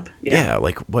custom app. Yeah,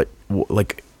 like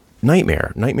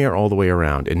nightmare all the way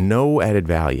around and no added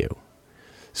value.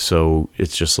 So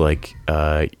it's just like,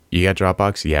 you got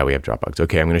Dropbox? Yeah, we have Dropbox.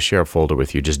 Okay, I'm going to share a folder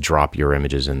with you. Just drop your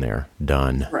images in there.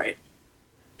 Done. Right.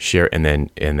 Share, and then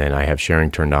I have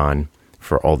sharing turned on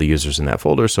for all the users in that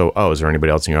folder. So, is there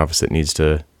anybody else in your office that needs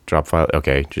to drop file?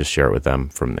 Okay, just share it with them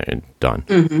from there and done.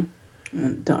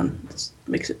 And done. This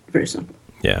makes it very simple.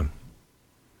 Yeah.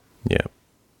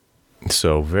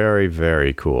 So very,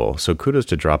 very cool. So kudos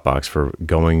to Dropbox for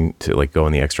going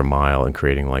the extra mile and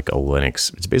creating like a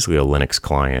Linux. It's basically a Linux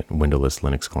client, windowless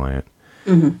Linux client.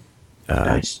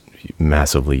 Nice.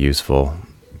 Massively useful.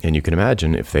 And you can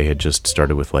imagine if they had just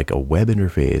started with like a web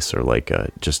interface or like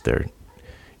just their,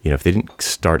 if they didn't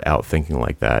start out thinking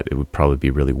like that, it would probably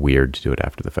be really weird to do it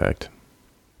after the fact.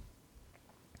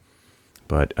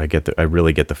 But I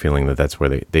really get the feeling that that's where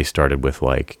they started with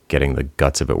like getting the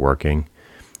guts of it working.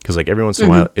 Because like every once in a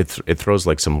while, it throws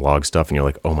like some log stuff, and you're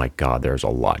like, oh my God, there's a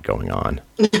lot going on.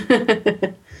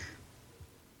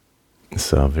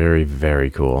 So very,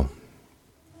 very cool.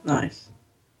 Nice.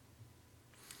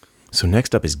 So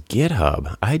next up is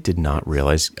GitHub. I did not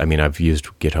realize, I've used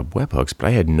GitHub webhooks, but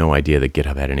I had no idea that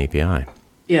GitHub had an API.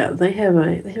 Yeah, they have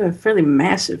a fairly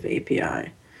massive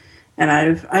API. And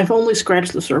I've only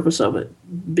scratched the surface of it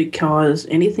because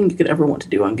anything you could ever want to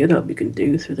do on GitHub, you can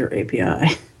do through their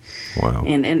API. Wow.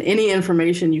 And any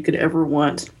information you could ever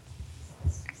want.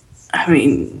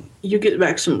 You get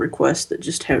back some requests that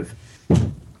just have...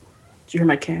 Did you hear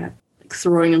my cat? Like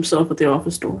throwing himself at the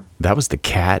office door. That was the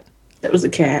cat? That was the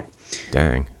cat.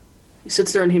 Dang. He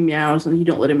sits there and he meows, and you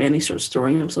don't let him in. He starts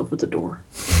throwing himself at the door.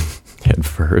 At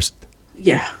first.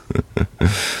 Yeah.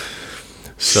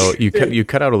 So you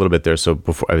cut out a little bit there. So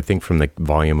before, I think from the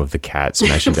volume of the cat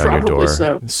smashing down your door.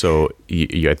 So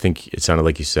I think it sounded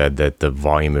like you said that the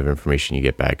volume of information you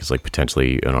get back is like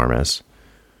potentially enormous.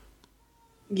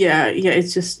 Yeah.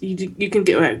 It's just you can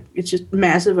get it's just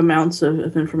massive amounts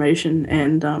of information,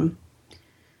 and I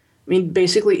mean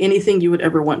basically anything you would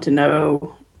ever want to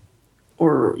know,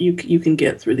 or you can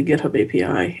get through the GitHub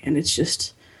API, and it's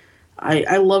just.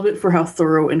 I love it for how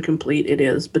thorough and complete it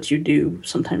is, but you do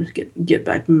sometimes get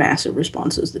back massive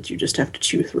responses that you just have to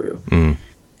chew through.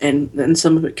 And then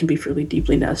some of it can be fairly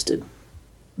deeply nested.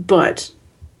 But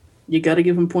you got to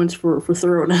give them points for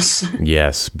thoroughness.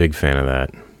 Yes, big fan of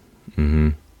that. Mm-hmm.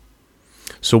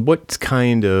 So what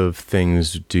kind of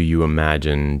things do you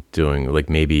imagine doing? Like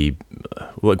maybe,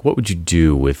 like what would you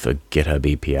do with a GitHub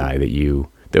API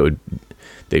that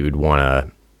would want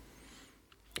to...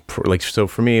 Like, so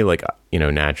for me, like,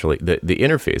 naturally the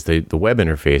interface, the web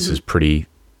interface is pretty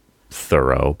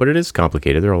thorough, but it is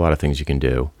complicated. There are a lot of things you can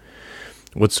do.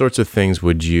 What sorts of things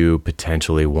would you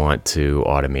potentially want to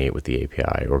automate with the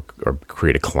API or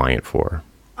create a client for?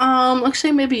 Like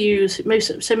say maybe you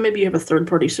have a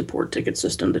third-party support ticket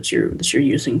system that you're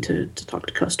using to talk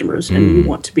to customers, and you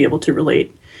want to be able to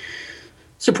relate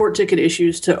support ticket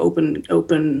issues to open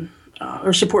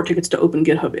or support tickets to open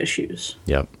GitHub issues.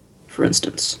 Yep. For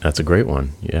instance. That's a great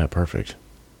one. Yeah, perfect.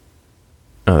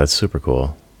 Oh, that's super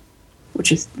cool.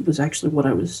 Which was actually what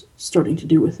I was starting to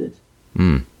do with it.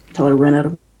 Until I ran out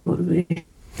of motivation.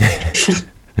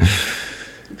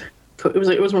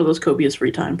 It was one of those copious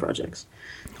free time projects.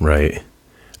 Right.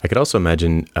 I could also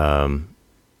imagine, I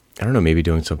don't know, maybe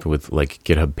doing something with like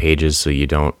GitHub Pages so you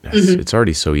don't... It's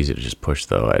already so easy to just push,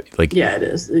 though. Yeah, it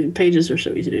is. The pages are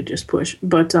so easy to just push.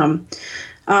 But...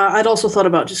 I'd also thought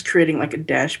about just creating like a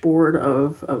dashboard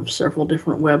of several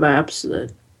different web apps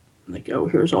that, like, oh,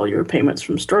 here's all your payments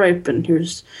from Stripe, and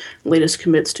here's latest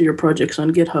commits to your projects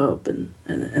on GitHub, and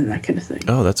that kind of thing.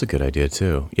 Oh, that's a good idea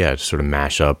too. Yeah, just sort of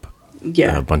mash up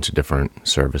a bunch of different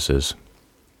services.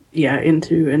 Yeah,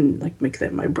 and like make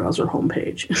that my browser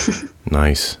homepage.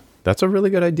 Nice. That's a really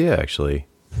good idea, actually.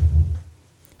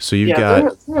 So you've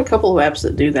got... There are a couple of apps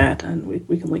that do that, and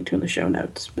we can link to in the show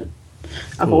notes, but...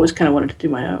 I've always kind of wanted to do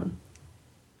my own.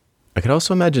 I could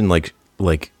also imagine like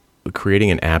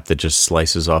creating an app that just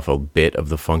slices off a bit of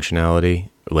the functionality,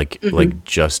 like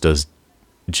just does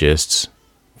gists,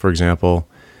 for example.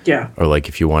 Yeah. Or like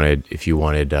if you wanted,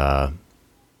 I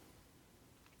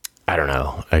don't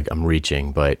know, I'm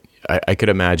reaching, but I could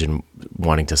imagine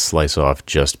wanting to slice off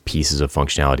just pieces of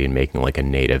functionality and making like a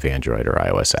native Android or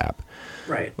iOS app.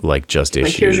 Right. Like just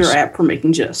issues. Like here's your app for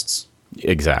making gists.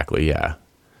 Exactly. Yeah.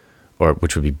 Or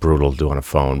which would be brutal to do on a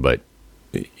phone, but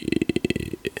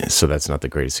so that's not the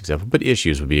greatest example. But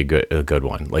issues would be a good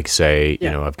one. Like say,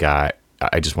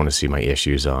 I just want to see my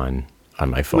issues on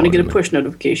my phone. I want to get a push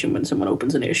notification when someone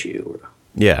opens an issue.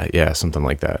 Yeah, something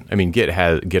like that. I mean,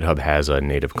 GitHub has a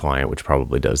native client which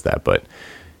probably does that, but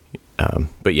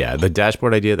yeah, the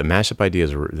dashboard idea, the mashup idea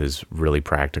is really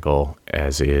practical,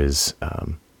 as is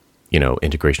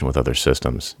integration with other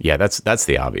systems. Yeah, that's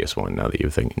the obvious one now that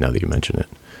you mention it.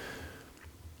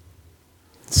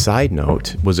 Side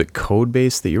note, was it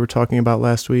Codebase that you were talking about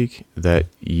last week that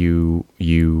you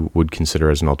would consider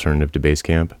as an alternative to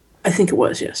Basecamp? I think it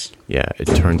was, yes. Yeah, it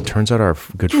turns out our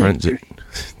good friends...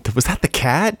 Was that the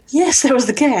cat? Yes, that was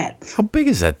the cat. How big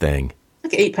is that thing?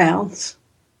 Like 8 pounds.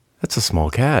 That's a small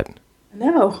cat. I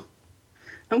know.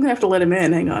 I'm going to have to let him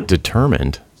in. Hang on.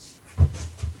 Determined.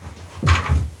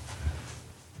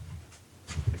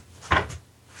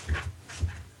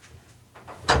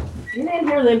 You didn't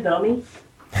hear them, dummy.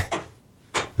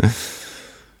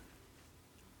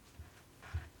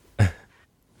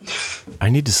 I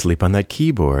need to sleep on that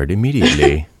keyboard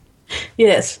immediately.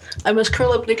 Yes, I must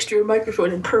curl up next to your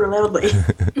microphone and purr loudly.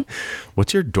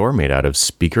 What's your door made out of?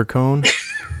 Speaker cone?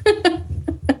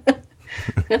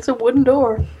 That's a wooden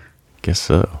door. Guess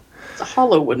so. It's a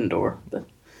hollow wooden door. But...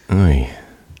 Oy.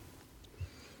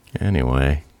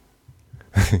 Anyway.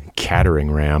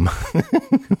 Cattering Ram.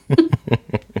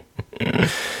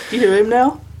 You hear him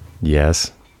now?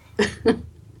 Yes.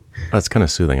 That's kind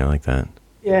of soothing. I like that.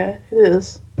 Yeah, it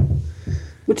is.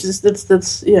 Which is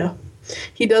that's yeah.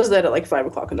 He does that at like 5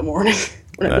 o'clock in the morning.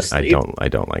 I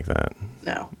don't like that.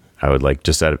 No. I would like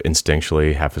just out of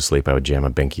instinctually half asleep. I would jam a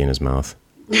binky in his mouth.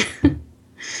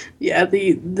 Yeah,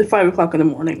 the 5 o'clock in the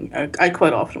morning. I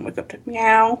quite often wake up to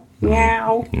meow,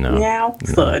 meow, meow,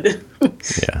 thud.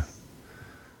 Yeah.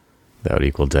 That would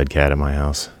equal dead cat in my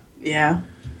house. Yeah.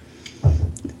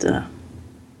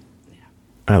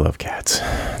 I love cats.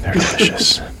 They're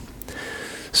delicious.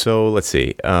 So let's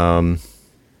see.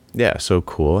 Yeah, so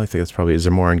cool. I think that's probably. Is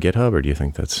there more on GitHub, or do you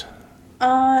think that's?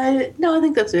 No, I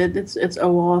think that's it. It's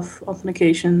OAuth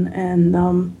authentication, and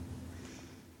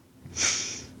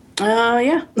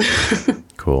yeah.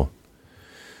 Cool.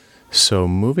 So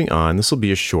moving on, this will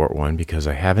be a short one because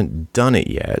I haven't done it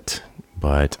yet,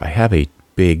 but I have a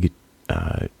big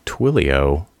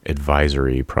Twilio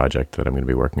advisory project that I'm going to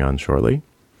be working on shortly.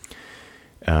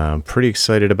 Pretty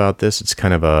excited about this. It's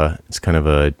kind of a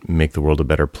make the world a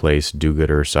better place,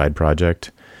 do-gooder side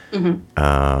project. Mm-hmm.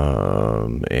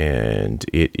 And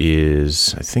it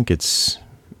is, I think it's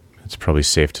probably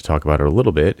safe to talk about it a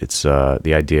little bit. It's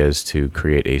the idea is to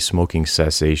create a smoking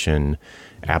cessation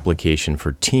application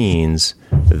for teens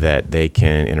that they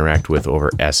can interact with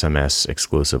over SMS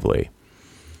exclusively.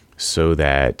 So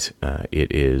that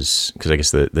it is, because I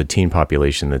guess the teen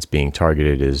population that's being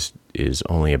targeted is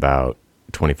only about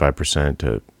 25%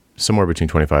 to somewhere between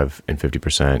 25 and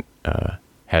 50%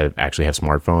 actually have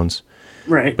smartphones.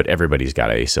 Right. But everybody's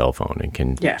got a cell phone and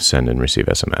can send and receive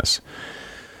SMS.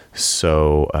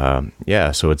 So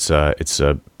so it's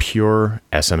a pure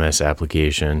SMS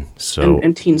application. So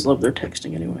and teens love their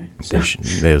texting anyway. So.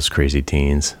 Those crazy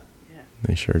teens. Yeah.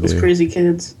 They sure those do. Those crazy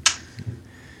kids.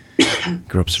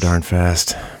 Grew up so darn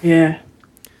fast. Yeah.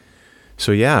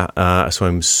 So so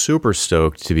I'm super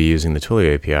stoked to be using the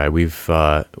Twilio API.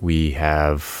 We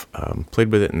have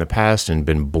played with it in the past and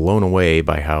been blown away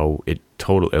by how it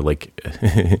totally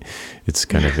it's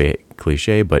kind of a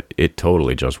cliche, but it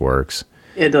totally just works.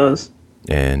 It does.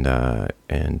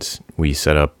 And we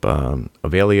set up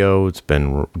Avalio. It's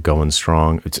been going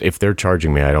strong. If they're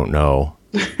charging me, I don't know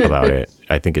about it.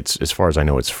 I think it's, as far as I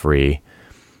know, it's free.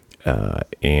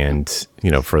 And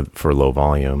for low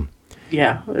volume.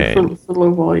 Yeah, for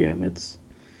low volume,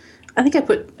 I think I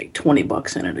put like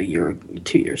 $20 in it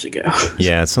 2 years ago.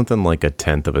 Yeah, it's something like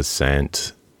 1/10 of a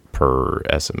cent per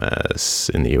SMS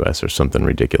in the US or something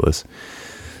ridiculous.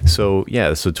 So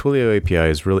Twilio API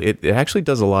is really, it actually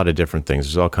does a lot of different things.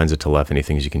 There's all kinds of telephony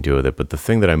things you can do with it, but the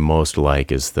thing that I most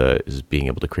like is being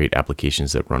able to create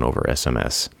applications that run over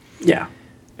SMS. Yeah.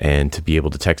 And to be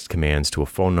able to text commands to a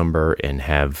phone number and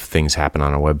have things happen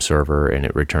on a web server and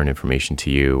it return information to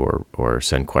you or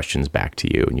send questions back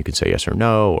to you. And you can say yes or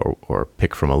no, or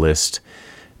pick from a list,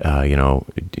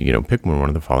 pick one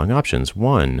of the following options.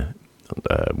 1,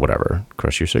 whatever,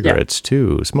 crush your cigarettes.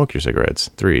 2, smoke your cigarettes.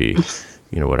 3,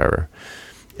 whatever.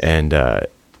 And the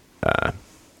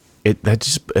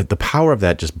power of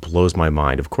that just blows my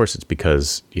mind. Of course, it's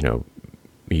because, you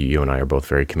and I are both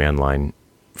very command line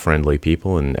friendly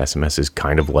people, and SMS is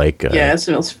kind of like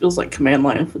SMS feels like command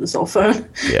line for the cell phone.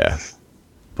 Yeah,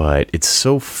 but it's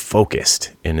so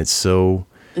focused, and it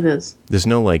is. There's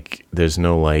no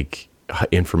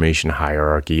information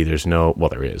hierarchy. There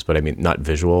is, but I mean not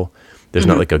visual. There's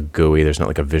not like a GUI. There's not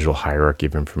like a visual hierarchy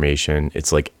of information.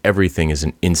 It's like everything is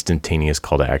an instantaneous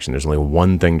call to action. There's only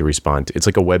one thing to respond to. It's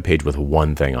like a web page with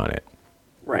one thing on it.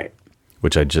 Right.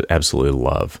 Which I just absolutely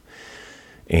love.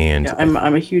 And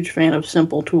I'm a huge fan of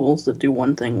simple tools that do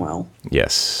one thing well.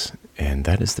 Yes, and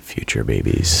that is the future,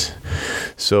 babies.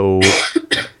 So,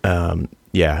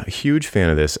 huge fan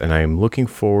of this, and I'm looking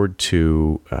forward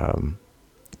to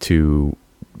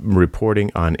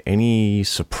reporting on any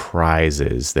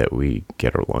surprises that we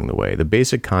get along the way. The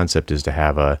basic concept is to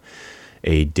have a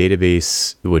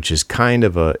database, which is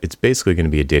it's basically going to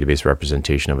be a database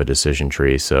representation of a decision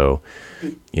tree. So,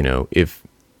 if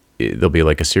there'll be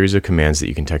like a series of commands that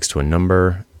you can text to a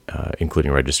number,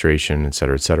 including registration, et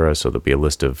cetera, et cetera. So there'll be a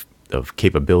list of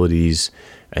capabilities,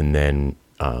 and then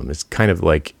it's kind of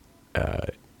like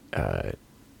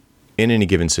in any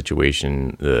given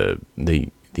situation, the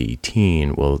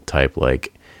teen will type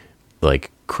like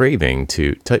craving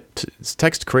to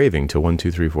text craving to 1 2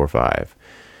 3 4 5,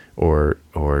 or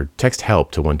text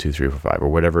help to 1 2 3 4 5, or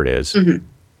whatever it is, and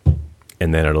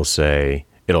then it'll say.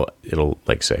 It'll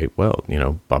like say, well,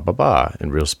 blah, blah, blah,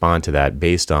 and respond to that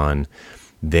based on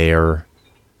their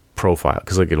profile.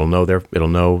 Cause it'll know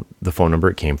the phone number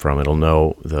it came from. It'll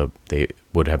know they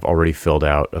would have already filled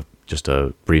out just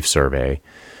a brief survey.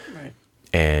 Right.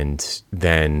 And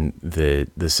then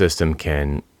the system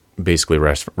can basically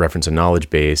reference a knowledge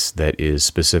base that is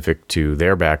specific to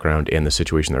their background and the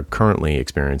situation they're currently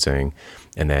experiencing,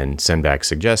 and then send back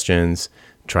suggestions,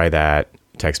 try that,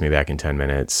 text me back in 10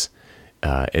 minutes.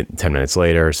 10 minutes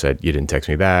later, said, you didn't text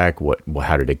me back.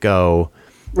 How did it go?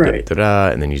 Right.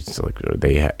 And then you just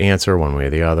they answer one way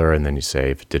or the other. And then you say,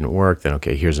 if it didn't work, then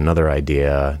okay, here's another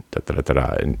idea.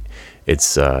 And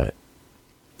it's the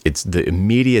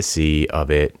immediacy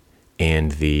of it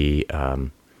and the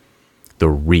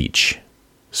reach.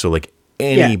 So like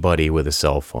anybody with a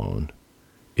cell phone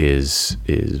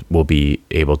will be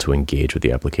able to engage with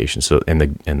the application. So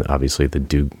and obviously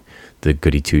the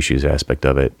goody two shoes aspect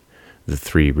of it. The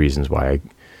 3 reasons why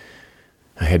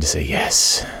I had to say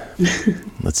yes.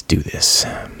 Let's do this.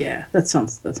 Yeah, that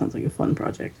sounds like a fun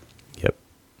project. Yep.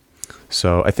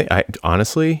 So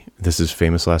honestly, this is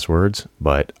famous last words,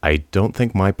 but I don't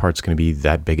think my part's going to be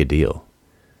that big a deal.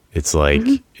 It's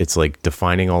like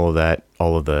defining all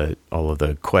of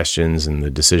the questions and the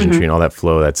decision tree and all that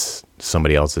flow. That's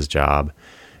somebody else's job,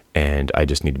 and I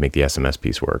just need to make the SMS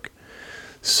piece work.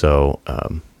 So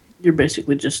you're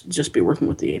basically just be working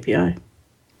with the API.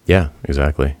 Yeah,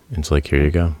 exactly. It's like, here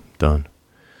you go, done.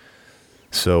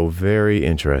 So very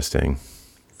interesting.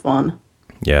 Fun.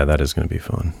 Yeah, that is going to be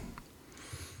fun.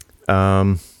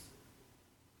 All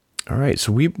right,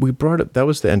 so we brought up, that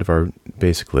was the end of our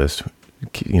basic list.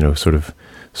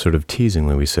 Sort of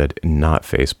teasingly, we said not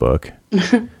Facebook.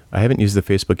 I haven't used the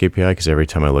Facebook API because every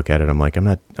time I look at it, I'm like, I'm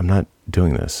not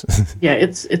doing this. Yeah,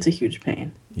 it's a huge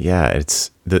pain. Yeah,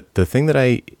 it's the thing that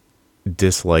I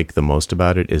dislike the most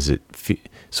about it is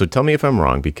so tell me if I'm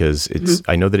wrong, because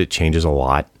I know that it changes a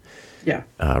lot. Yeah.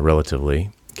 Relatively,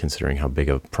 considering how big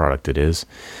a product it is.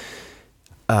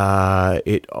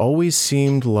 It always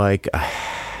seemed like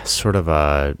sort of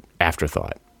a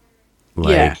afterthought.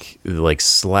 Like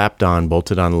slapped on,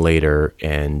 bolted on later,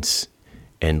 and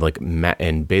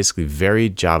basically very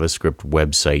JavaScript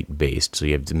website based. So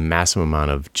you have a massive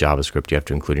amount of JavaScript you have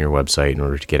to include in your website in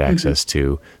order to get access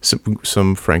to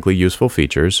some frankly useful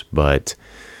features, but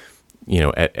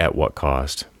at what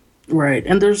cost? Right.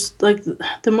 And there's like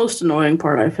the most annoying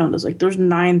part I found is like there's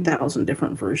 9,000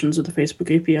 different versions of the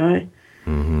Facebook API.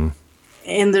 Mm-hmm.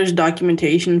 And there's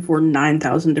documentation for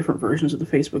 9,000 different versions of the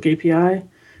Facebook API.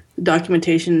 The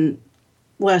documentation,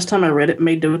 last time I read it,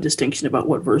 made no distinction about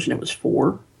what version it was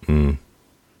for. Mm.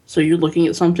 So you're looking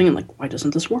at something and like, why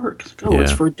doesn't this work? It's like,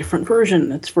 it's for a different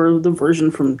version. It's for the version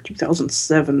from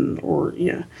 2007 or,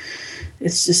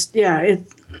 It's just,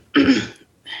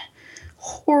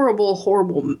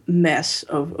 horrible mess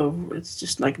of it's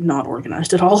just like not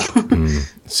organized at all.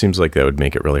 Seems like that would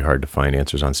make it really hard to find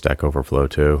answers on Stack Overflow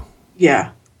too.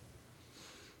 Yeah.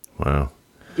 Wow.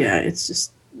 Yeah, it's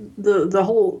just the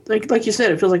whole like you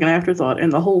said, it feels like an afterthought,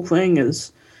 and the whole thing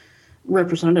is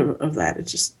representative of that.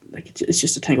 It's just like it's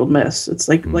just a tangled mess. It's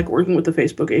like working with the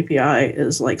Facebook API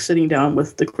is like sitting down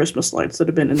with the Christmas lights that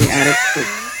have been in the attic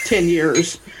for 10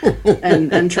 years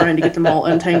and trying to get them all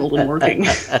untangled and working.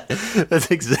 That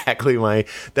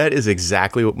is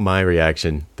exactly my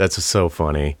reaction. That's so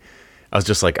funny. I was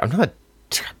just like, I'm not,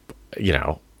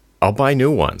 I'll buy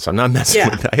new ones. I'm not messing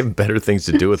with that. I have better things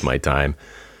to do with my time.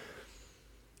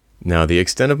 Now, the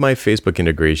extent of my Facebook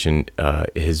integration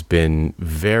has been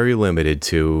very limited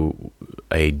to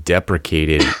a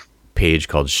deprecated page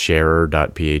called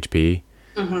sharer.php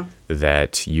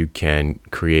that you can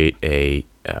create a.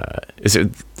 That's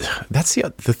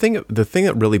the thing. The thing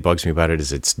that really bugs me about it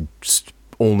is it's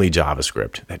only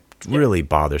JavaScript. That really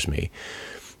bothers me.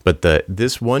 But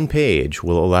this one page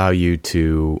will allow you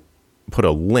to put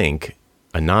a link,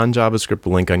 a non-JavaScript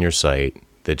link on your site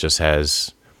that just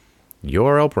has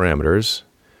URL parameters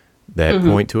that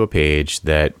point to a page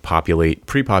that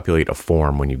pre-populate a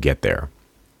form when you get there.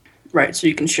 Right, so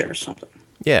you can share something.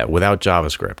 Yeah, without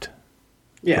JavaScript.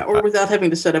 Yeah, or without having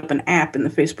to set up an app in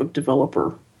the Facebook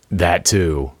developer. That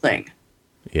too. Thing.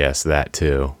 Yes, that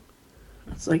too.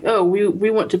 It's like,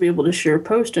 we want to be able to share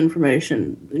post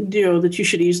information, that you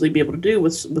should easily be able to do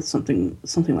with something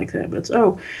like that. But it's,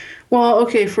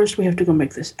 okay, first we have to go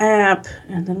make this app,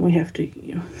 and then we have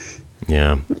to,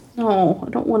 Yeah. No, I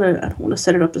don't want to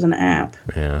set it up as an app.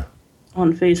 Yeah.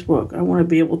 On Facebook, I want to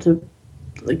be able to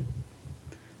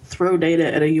throw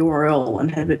data at a URL and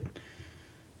have it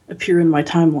appear in my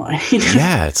timeline.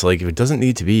 Yeah, it's like it doesn't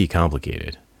need to be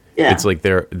complicated. Yeah. It's like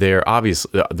they're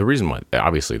obviously the reason why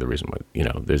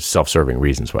there's self-serving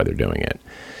reasons why they're doing it.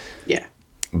 Yeah.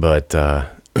 But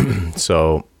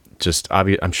so just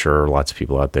I'm sure lots of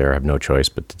people out there have no choice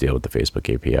but to deal with the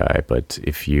Facebook API. But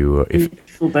if you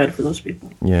feel bad for those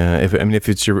people. Yeah, if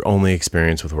it's your only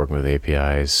experience with working with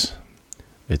APIs,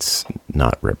 it's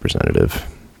not representative.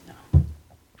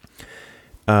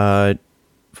 No.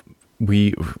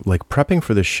 We prepping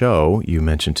for the show. You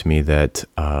mentioned to me that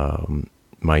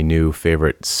my new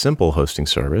favorite simple hosting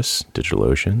service,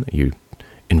 DigitalOcean, that you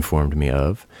informed me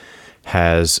of,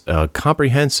 has a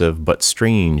comprehensive but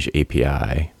strange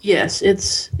API. Yes,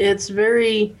 it's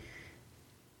very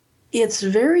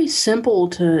simple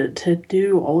to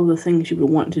do all of the things you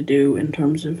would want to do in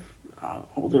terms of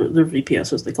all their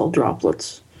VPSs they call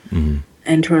droplets.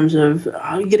 In terms of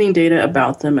getting data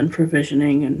about them and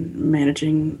provisioning and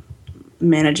managing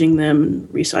managing them, and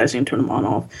resizing, turn them on,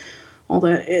 off, all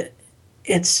that.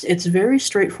 It's very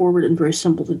straightforward and very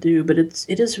simple to do, but it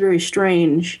is very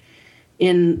strange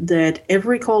in that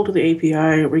every call to the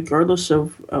API, regardless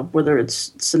of whether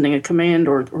it's sending a command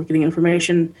or getting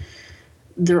information,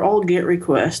 they're all GET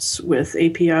requests with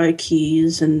API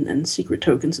keys and secret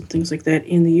tokens and things like that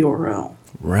in the URL.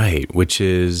 Right, which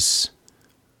is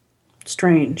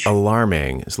strange,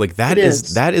 alarming. It's like that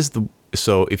is the.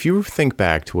 So if you think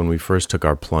back to when we first took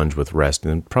our plunge with REST,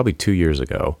 and probably 2 years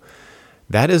ago,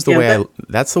 that's the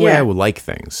way I would like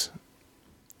things,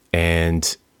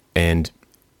 and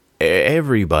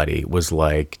everybody was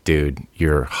like, "Dude,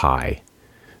 you're high.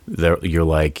 You're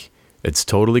like, it's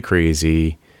totally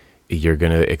crazy.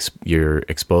 You're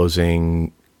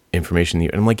exposing information."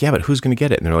 And I'm like, "Yeah, but who's gonna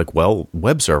get it?" And they're like, "Well,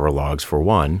 web server logs for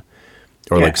one,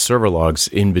 or like server logs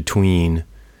in between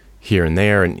here and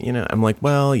there." And I'm like,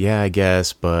 "Well, yeah, I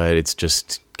guess, but it's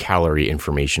just calorie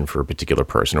information for a particular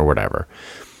person or whatever."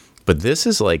 But this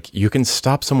is like, you can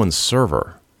stop someone's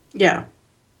server. Yeah.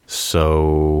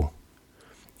 So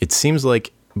it seems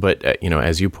like, but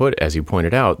as you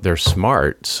pointed out, they're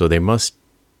smart, so they must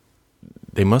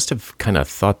have kind of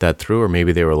thought that through, or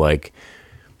maybe they were like,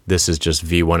 this is just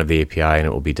V1 of the API and it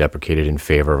will be deprecated in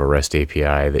favor of a REST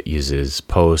API that uses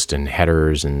post and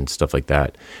headers and stuff like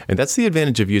that. And that's the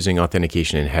advantage of using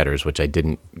authentication in headers, which I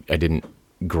didn't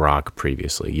grok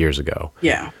previously, years ago.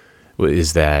 Yeah.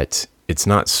 Is that it's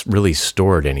not really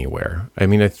stored anywhere. I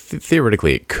mean,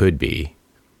 theoretically it could be.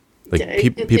 Like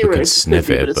people could sniff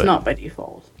it, but it's not by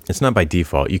default. It's not by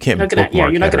default. You can't bookmark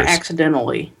you're not going to headers.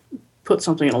 Accidentally put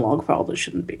something in a log file that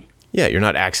shouldn't be. Yeah, you're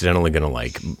not accidentally going to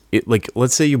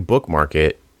let's say you bookmark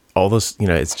it, all this,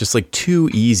 it's just like too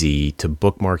easy to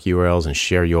bookmark URLs and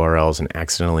share URLs and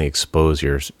accidentally expose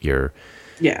your.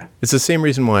 Yeah. It's the same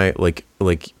reason why like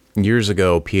years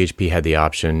ago PHP had the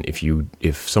option,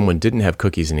 if someone didn't have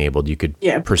cookies enabled, you could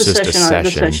persist a session.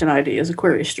 The session ID as a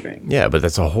query string. Yeah, but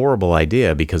that's a horrible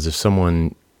idea, because if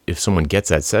someone gets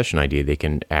that session ID, they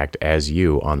can act as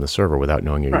you on the server without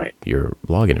knowing your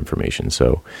login information.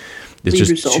 So it's Leave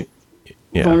just yourself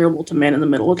vulnerable to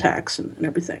man-in-the-middle attacks and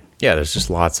everything. Yeah, there's just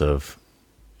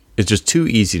it's just too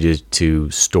easy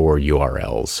to store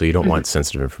URLs, so you don't want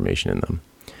sensitive information in them.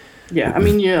 Yeah, I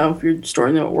mean, if you're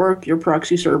storing them at work, your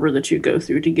proxy server that you go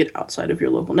through to get outside of your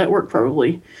local network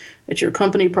probably at your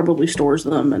company probably stores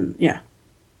them, and yeah.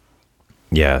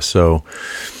 Yeah, so,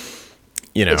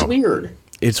 it's weird.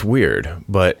 It's weird,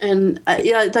 but... And,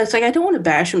 that's like, I don't want to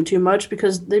bash them too much,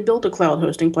 because they built a cloud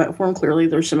hosting platform. Clearly,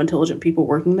 there's some intelligent people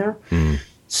working there.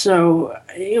 So,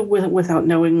 without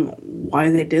knowing why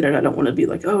they did it, I don't want to be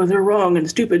like, oh, they're wrong and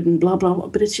stupid and blah, blah, blah.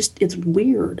 But it's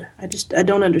weird. I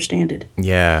don't understand it.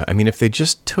 Yeah, I mean, if they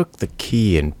just took the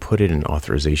key and put it in an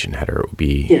authorization header, it would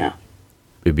be... Yeah.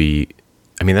 It'd be...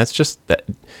 I mean, that's just... that.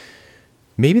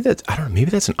 Maybe that's... I don't know,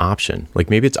 maybe that's an option. Like,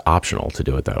 maybe it's optional to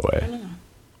do it that way.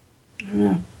 I don't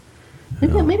know.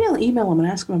 Maybe I'll email them and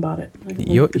ask them about it. Why'd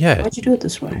you do it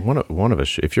this way? One of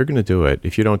us. If you're going to do it.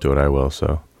 If you don't do it, I will,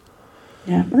 so...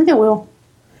 Yeah, I think I will.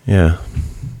 Yeah.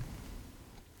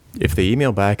 If they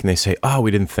email back and they say, "Oh,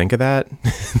 we didn't think of that,"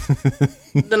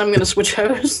 then I'm going to switch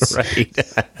hosts. Right.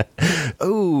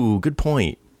 Oh, good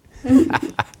point.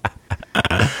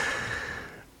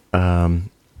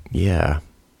 Yeah.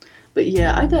 But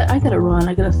yeah, I got to run.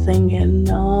 I got a thing in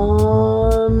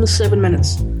 7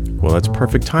 minutes. Well, that's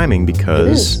perfect timing,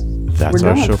 because that's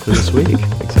our show for this week.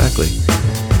 Exactly.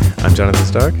 I'm Jonathan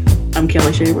Stark. I'm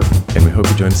Kelly Shaver. And we hope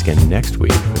you join us again next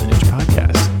week for the Niche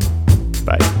Podcast.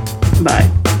 Bye. Bye.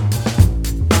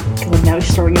 God, now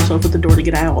he's throwing himself at the door to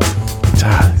get out.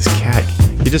 This cat,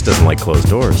 he just doesn't like closed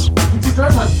doors. He just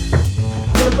doesn't.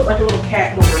 I'm going to put like a little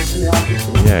cat door in the office.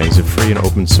 Yeah, he's a free and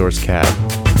open source cat.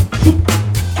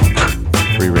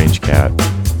 Free range cat.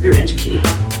 Free range kitty.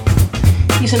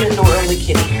 He's an indoor only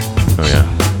kitty. Oh, yeah.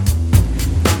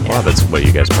 Wow, that's what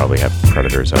you guys probably have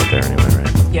predators out there anyway,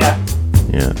 right? Yeah.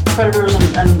 Yeah. Predators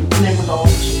and neighbor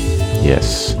dogs.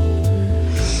 Yes.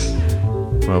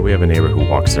 Well, we have a neighbor who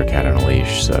walks their cat on a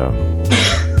leash, so...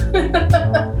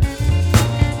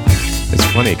 It's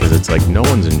funny, because it's like no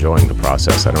one's enjoying the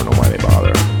process. I don't know why they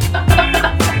bother.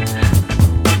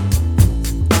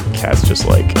 Cat's just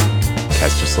like,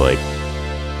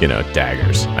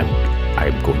 daggers.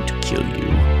 I'm going to kill you.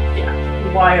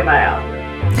 Yeah. Why am I out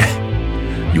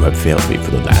here? You have failed me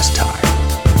for the last time.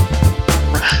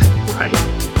 Right.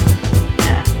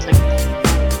 Yeah. It's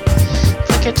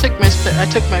like I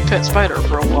took my pet spider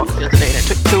for a walk the other day, and it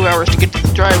took 2 hours to get to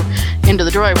into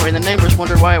the driveway, and the neighbors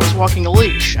wondered why I was walking a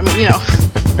leash. I mean,